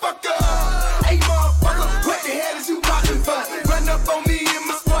motherfucker. Hey motherfucker, what the hell is you poppin' for? Run up on me in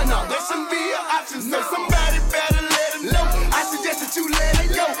my spot, now there should be an option. So somebody better let him know. I suggest that you let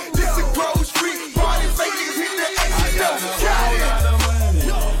it go. This a Grove Street party, fake niggas hit the exit door. Got it.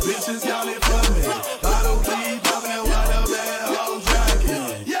 Bitches count it for me. I don't keep poppin' and what up that whole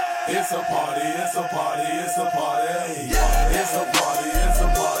jacket. It's a party, it's a party, it's a party. It's a party, it's a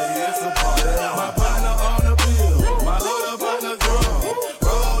party, it's a party. My partner on the pill, my other partner drunk.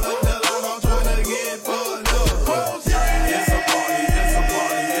 Roll up the line, I'm tryna get fucked up. It's a party, it's a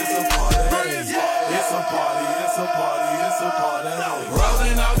party, it's a party. It's a party, it's a party, it's a party.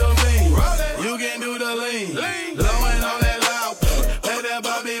 Rolling out the beam, you can do the lean. Blowing on that loud, let that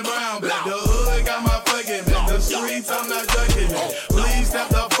Bobby Brown back. The hood got my fucking back. The streets, I'm not ducking it. Please step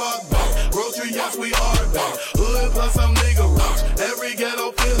the fuck back. Grocery, yes, we are back. Hood plus some nigga rocks. Every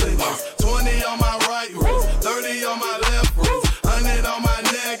ghetto feeling this. 20 on my right wrist, 30 on my left wrist, 100 on my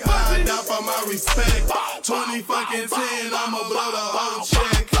neck. I die for my respect. 20 fucking 10, I'ma blow the whole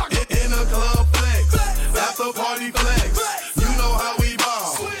check. In the club flex, after party flex. You know how we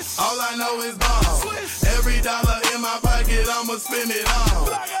ball. All I know is ball. Every dollar in my pocket, I'ma spend it all.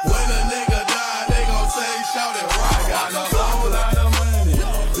 When a nigga die, they gon' say, shout it right. I got a whole lot of money,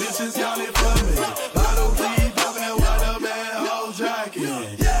 bitches count it for me. I don't keep poppin' and what up that whole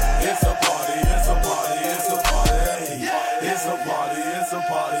jacket. It's a party, it's a party, it's a party. It's a party, it's a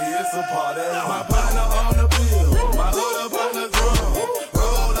party, it's a party. My partner on the pill, my other partner drunk.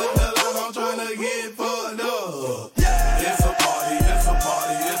 Roll up the line, I'm tryna get fucked up. It's a party, it's a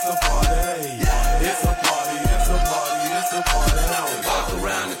party, it's a party. It's a party, it's a party, it's a party. Walk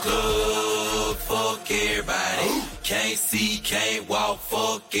around the club, fuck everybody. Can't see, can't walk,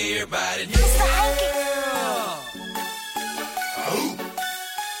 fuck everybody.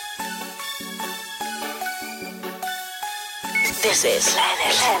 This is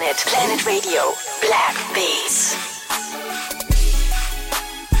Planet Radio, Black Beats.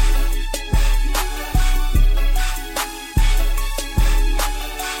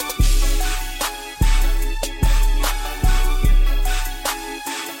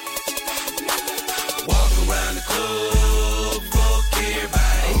 Walk around the club, fuck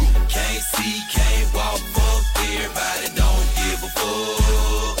everybody. Can't see, can't walk, fuck everybody. Don't give a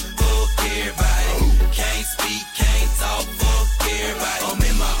fuck, fuck everybody. Can't speak, can't talk, fuck everybody. I'm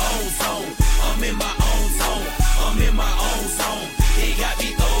in my own zone, I'm in my own zone, I'm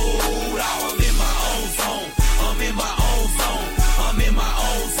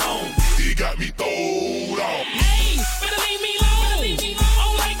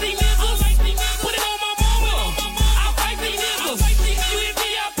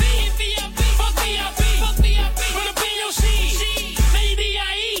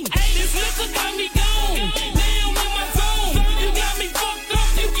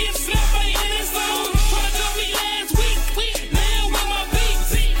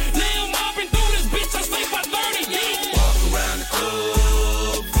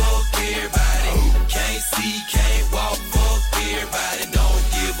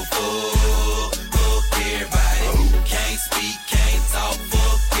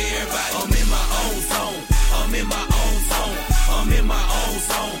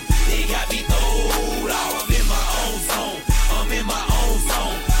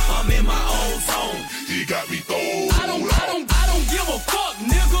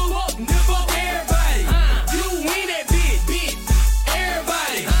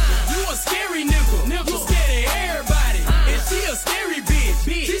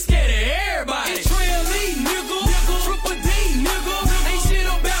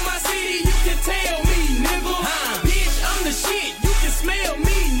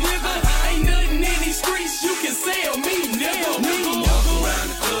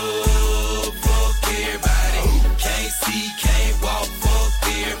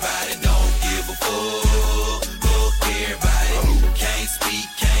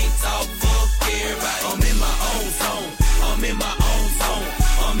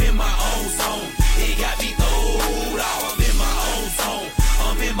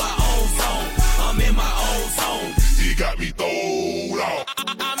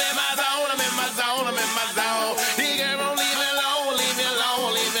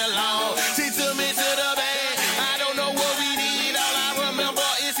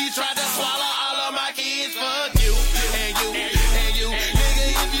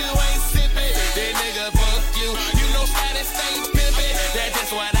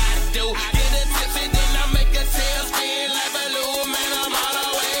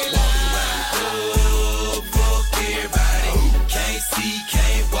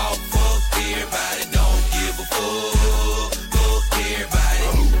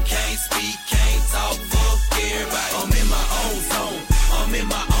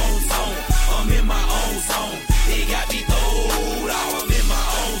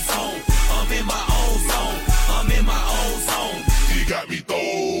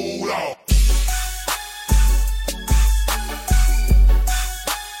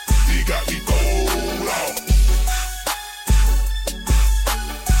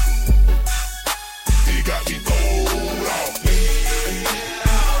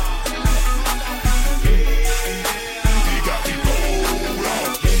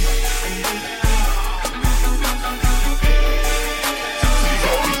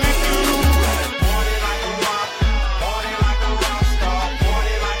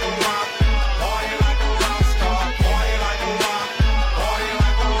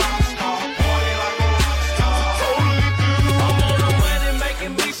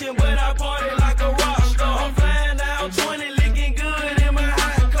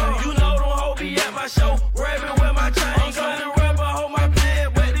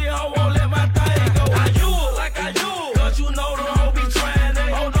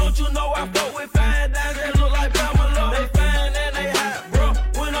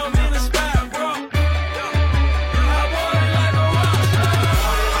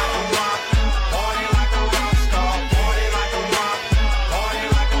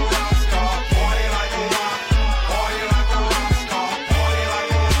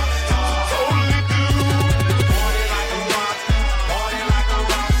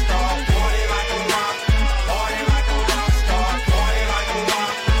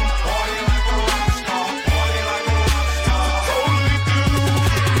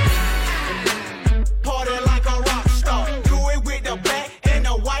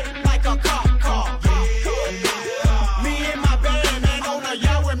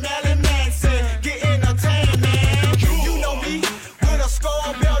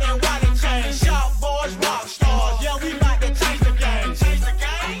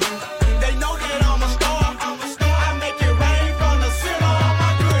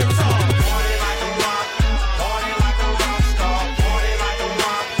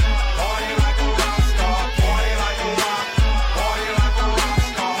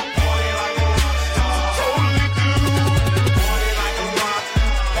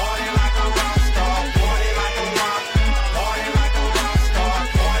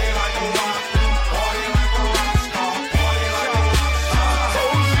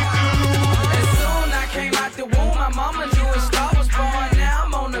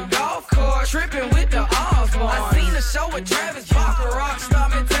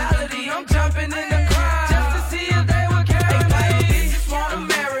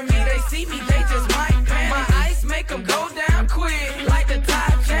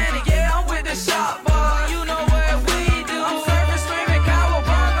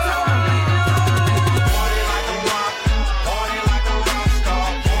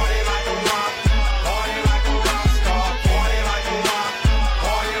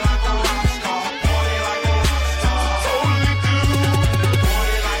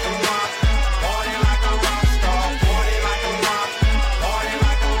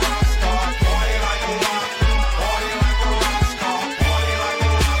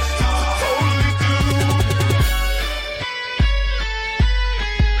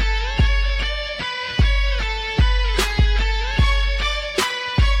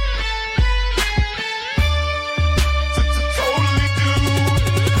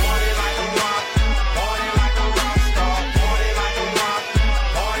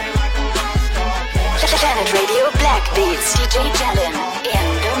Beats, DJ Jalen in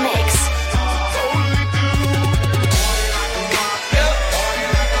the mix.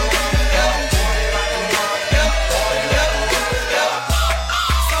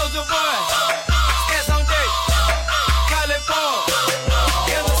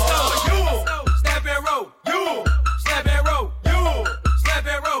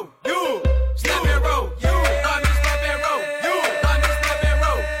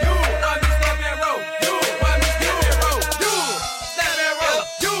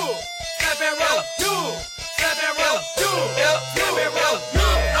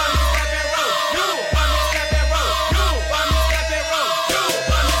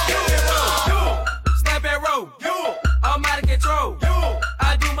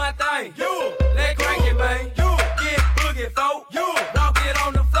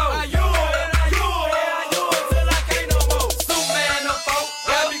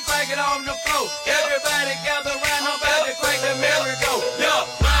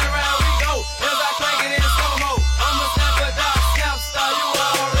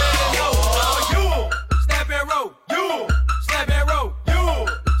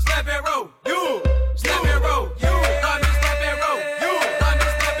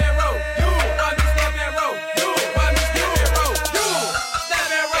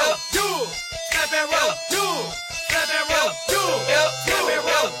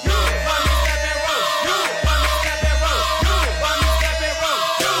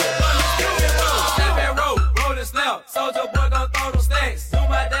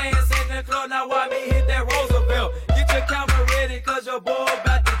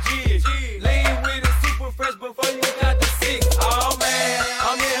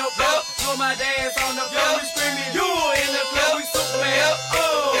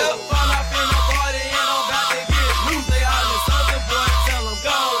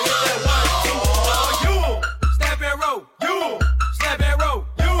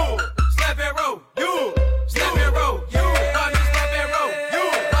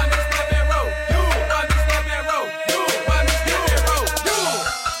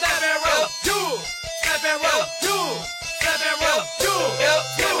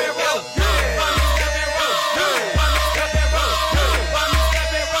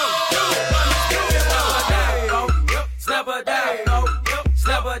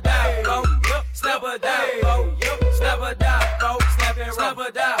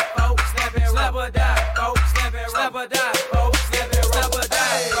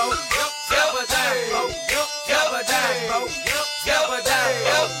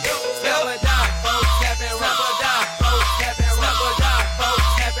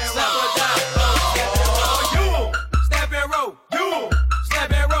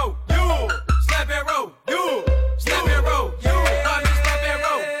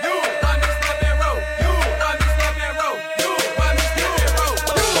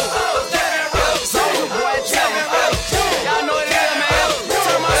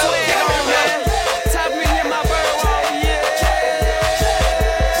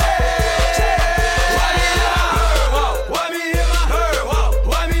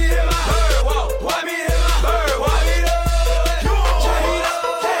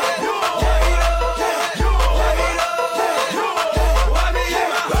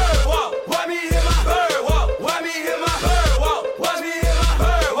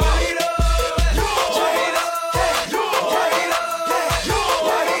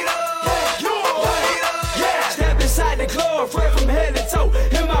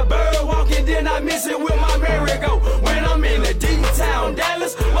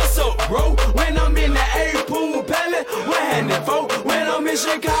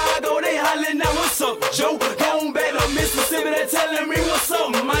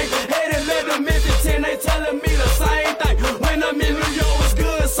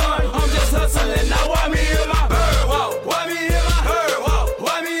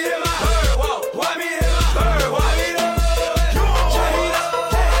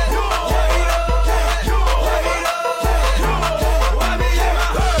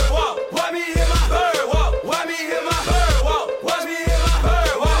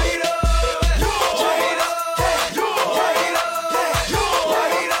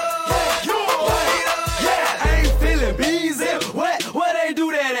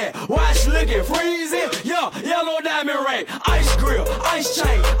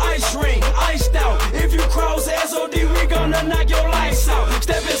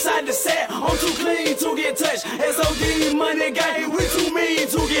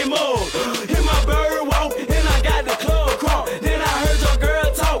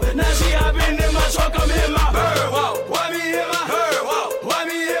 Why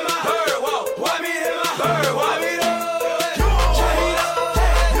me in my bird walk? Why me in my bird walk?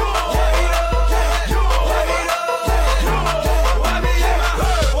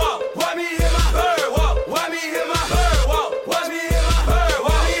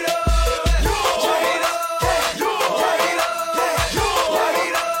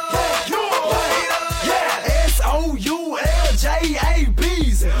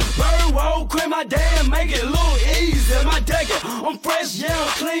 I'm fresh, yeah, I'm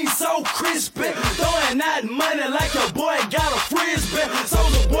clean, so crispy. Throwing out money like your boy got a frisbee.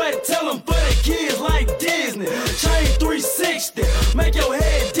 Soulja Boy, tell them for the kids like Disney. Chain 360, make your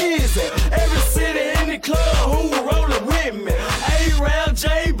head dizzy. Every city in the club, who rollin' with me? A-Rail,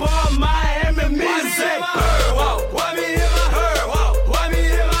 J-Bar, Miami, Mississippi. Birdwalk, why me in my birdwalk? Why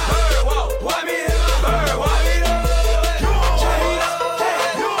me in my birdwalk? Why me in my birdwalk? Why me in my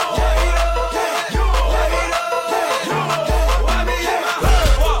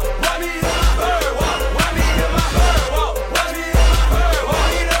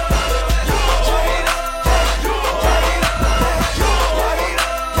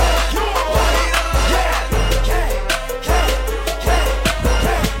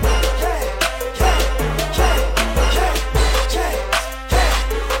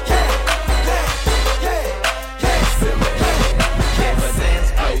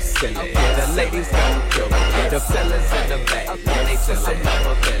ladies gon' go. The fellas in the back, they silly.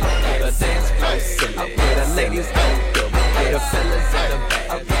 The dance floor silly. The ladies gon' go. The fellas in the back,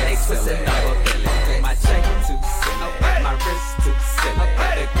 they silly. My chain too silly, my wrist too silly.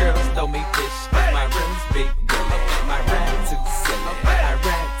 The girls throw me fish, my rims big gilly. My rap too silly, I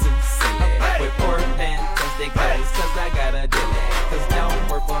rap too silly. With poor fantastic clothes, cause I got a dilly. Cause now I'm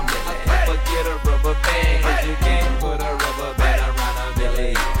worth a million. Forget a rubber band, cause you can't put a rubber band around a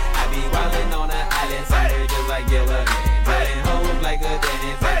billy. Wildin' on the island, somewhere just like Gilligan. Putting hoes like a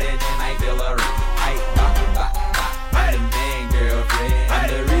dentist, and then I feel a ring. I'm the man, girlfriend. I'm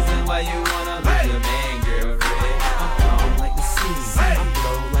the reason why you wanna lose your man, girlfriend. I'm calm like the sea, I'm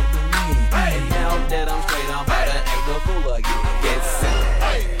blow like the wind. And now that I'm straight, I'm about to act the fool again. Get silly,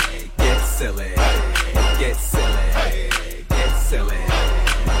 get silly, get silly, get silly,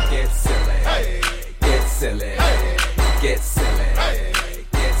 get silly, get silly, get silly.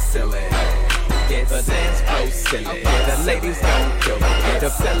 Silly. Get the dance floor silly. The ladies gon' go. The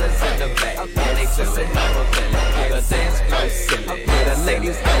fellas in the back, they silly. The dance floor silly. The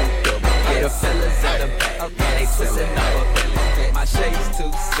ladies gon' go. The fellas in the back, they silly. My shades too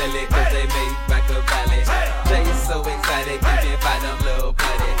silly, cause they made back a valley. Jay's so excited, you can find them little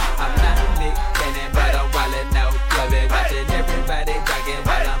buddy. I'm not Nick Cannon, but I'm wildin' out clubbing. Watching everybody jogging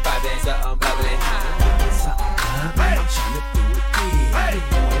while I'm popping something bubbly. Something bubbly, I'm tryna do it big.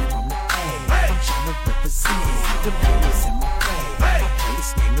 The players in my way, my place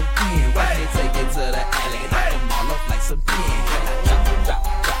came to win. Why they take it to the alley? Knock them all up like some pin. When I drop,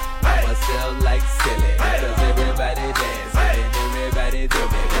 I myself like silly. Cause everybody dance, and everybody do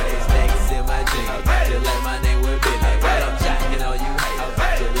me. Got these snakes in my jeans, just like my name was Billy. While I'm jacking on you haters,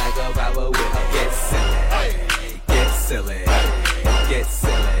 just like a power whip. Get silly, get silly, get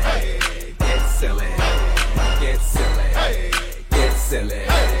silly, get silly, get silly, get silly,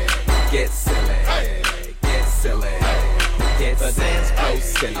 get silly. Silly. Get the dance floor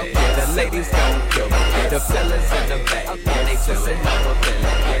silly. The ladies gon' go. The fellas in the back, they silly.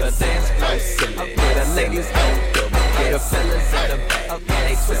 The dance floor silly. The ladies gon' go. The fellas in the back,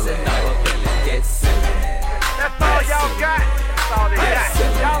 they silly. Get silly. That's all y'all got. That's all they got.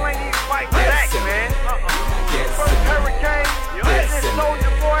 Y'all ain't even fighting back, man. First Hurricane, this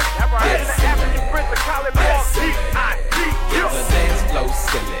Soulja Boy. That's the African Prince of College D.I.D. The dance floor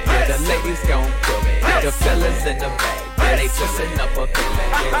silly. The ladies gon' go. The fellas in the back, they twistin' up a feeling.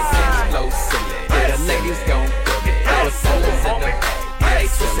 The dance flow silly. The ladies gon' go. The fellas in the back, they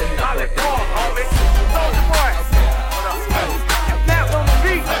twistin' up a feeling. Soulja Boy, snap on the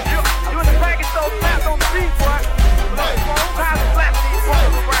beat. You in the package, so snap on the beat, boy. Time to slap these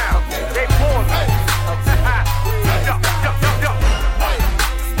boys around. They born me.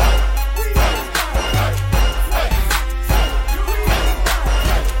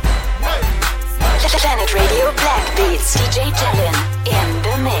 Planet Radio Black Beats, DJ Jellin in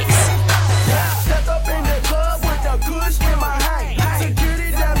the mix. Step up in the club with the goods in my hand.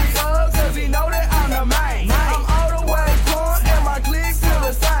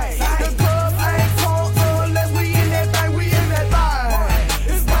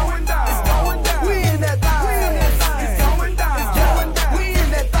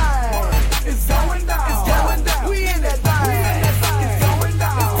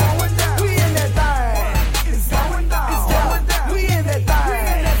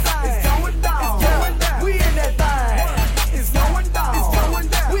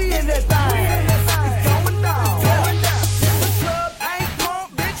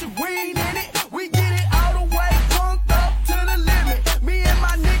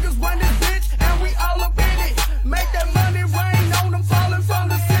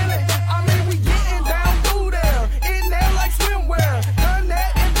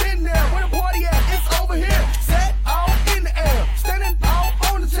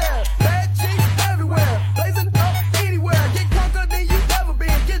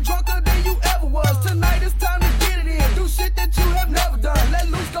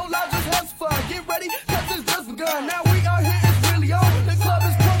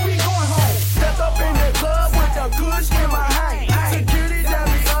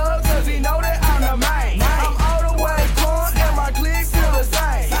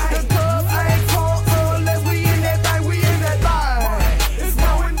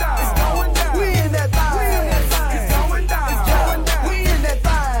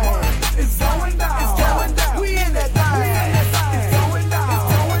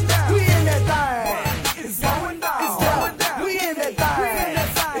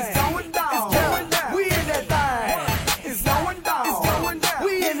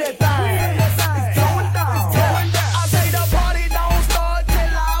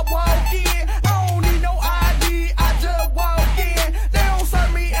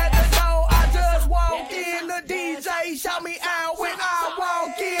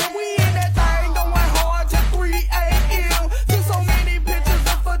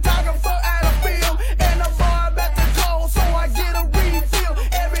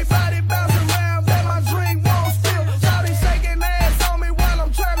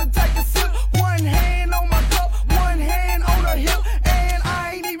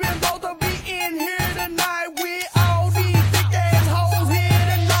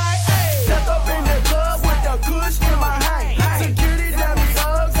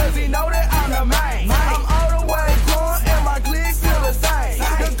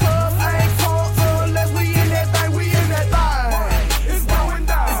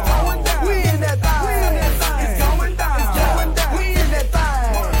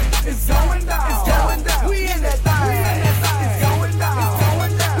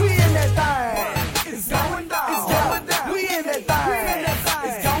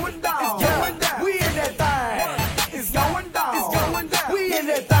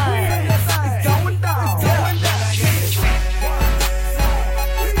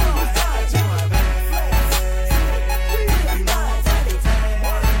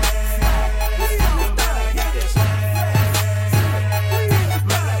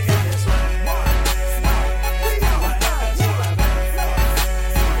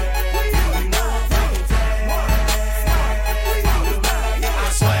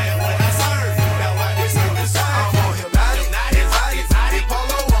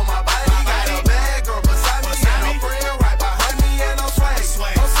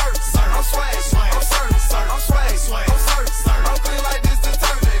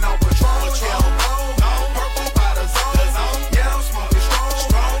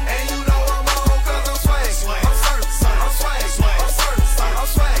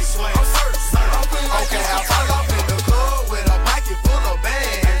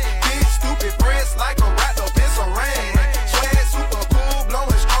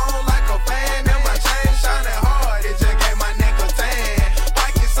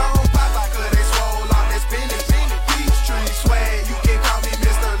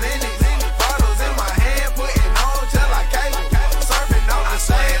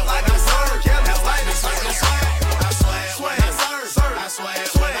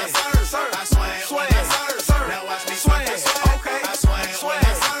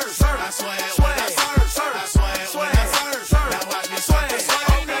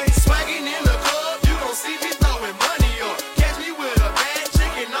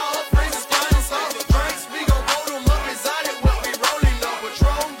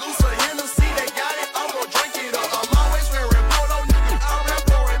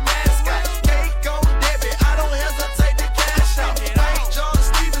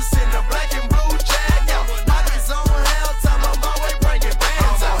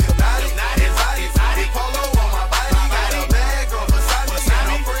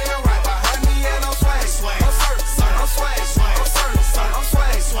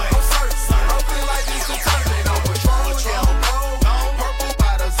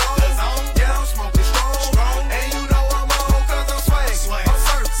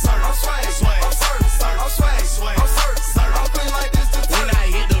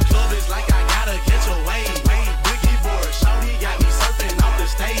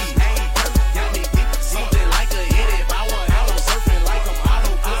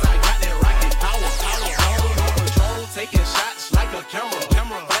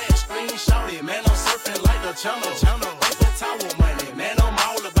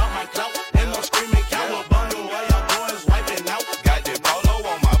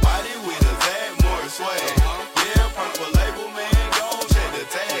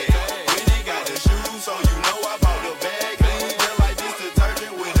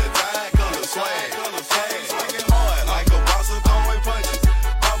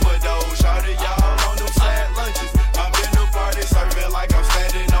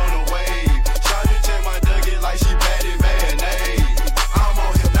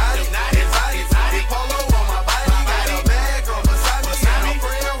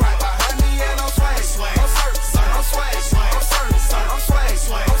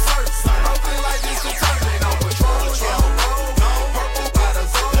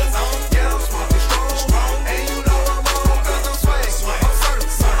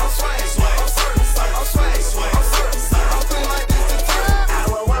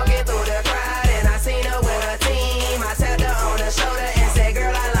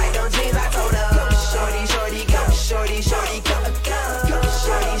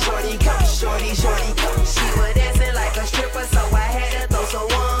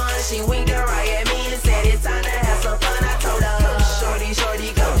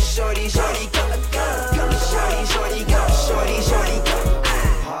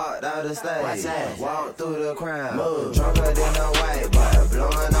 of the stage. Walk through the crowd. Drunker than a white boy,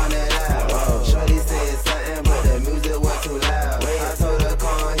 blowing on that loud. Shorty said something, but the music was too loud. I told her,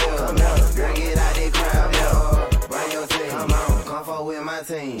 come here. Girl, get out the crowd. Bring your team. Come forward with my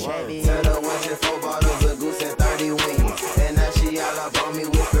team. Tell her what you 4 bottles of goose and 30 wings. And now she all up on me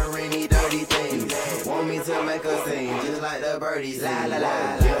whispering these dirty things. Want me to make her sing, just like the birdies. La la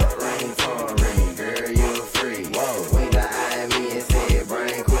la. Ring for a ring, girl, you free. Wink the eye at me and said,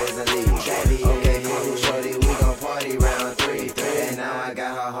 bring quiz and leave. Okay, cool, shorty, we gon' party round 3. And now I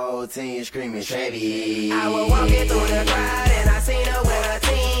got her whole team screaming, Chevy. I was walking through the crowd and I seen her with her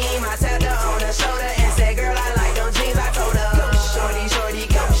team. I tapped her on the shoulder and said, girl, I like them jeans. I told her, go, shorty, shorty,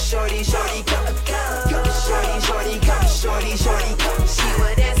 go, shorty, shorty, go, go, shorty, shorty, go, shorty, shorty, go. She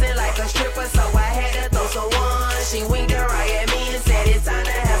was dancing like a stripper, so I had to throw some one. She winked her eye at me and said, it's time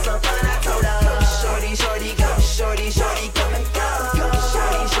to have some fun. I told her, go, shorty, shorty, go, shorty, shorty, go, go,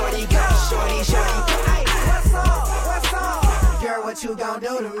 shorty, shorty, go, shorty, shorty, go. What's up? What's up? Girl, what you gon'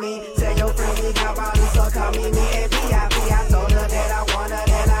 do to me? Tell your friend we got bottles, so call me VIP. I told her that I want her,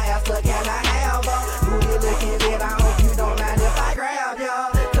 then I asked her, can I have her? Booty looking good, I hope you don't mind if I grab ya.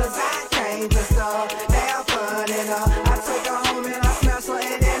 Cause I came to stuff, have fun and I took her home and I smashed her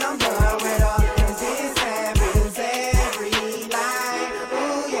and then I'm done with her. And this happens every night,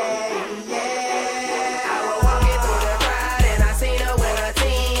 ooh yeah, yeah. I was walking through the crowd and I seen her with her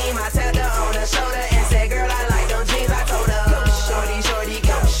team. I tapped her on the shoulder and said, girl, I like them jeans. I told her, go, shorty, shorty,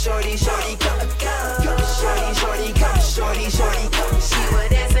 go, shorty, shorty, go, go, shorty, shorty, go, shorty, shorty, go. She was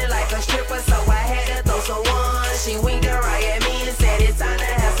dancing like a stripper, so I had to throw some one. She winked her eye at me and said, it's time to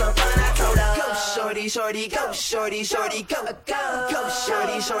have some fun. I told her, go, shorty, shorty, go, shorty, shorty, go, go,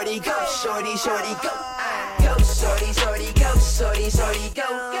 shorty, shorty, go, shorty, shorty, go. Go, shorty, shorty, go, shorty, shorty, go.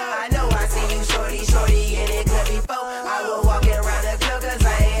 I know I seen you, shorty, shorty, in it club before. I was walking around the club cause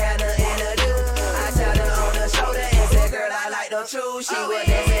I ain't had nothing to do. I tapped her on the shoulder and said, girl, I like them true. She was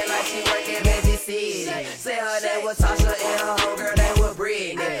dancing like she working Veggie City. Said her name was Tasha and her homegirl name was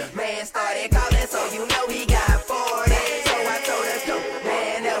Brittany. Man started calling, so you know he got 40. So I told her, go,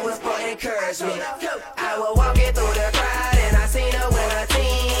 man, that was for encouragement. I was walking through the crowd and I seen her with her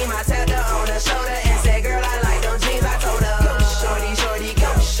team. I tapped her on the shoulder and said, girl, I like them jeans. I told her, go, shorty, shorty, go,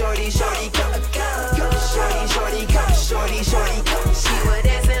 shorty, shorty, go, go, shorty, shorty, go, shorty, shorty, go. She was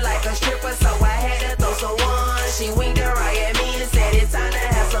dancing like a stripper, so I had to throw some one. She winked her eye at me and said, it's time to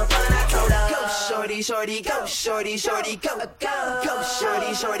have some fun. I told her, go, shorty, shorty, go, shorty, shorty, go, go,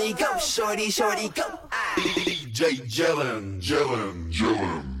 shorty, shorty, go, shorty, shorty, go. DJ Jellin.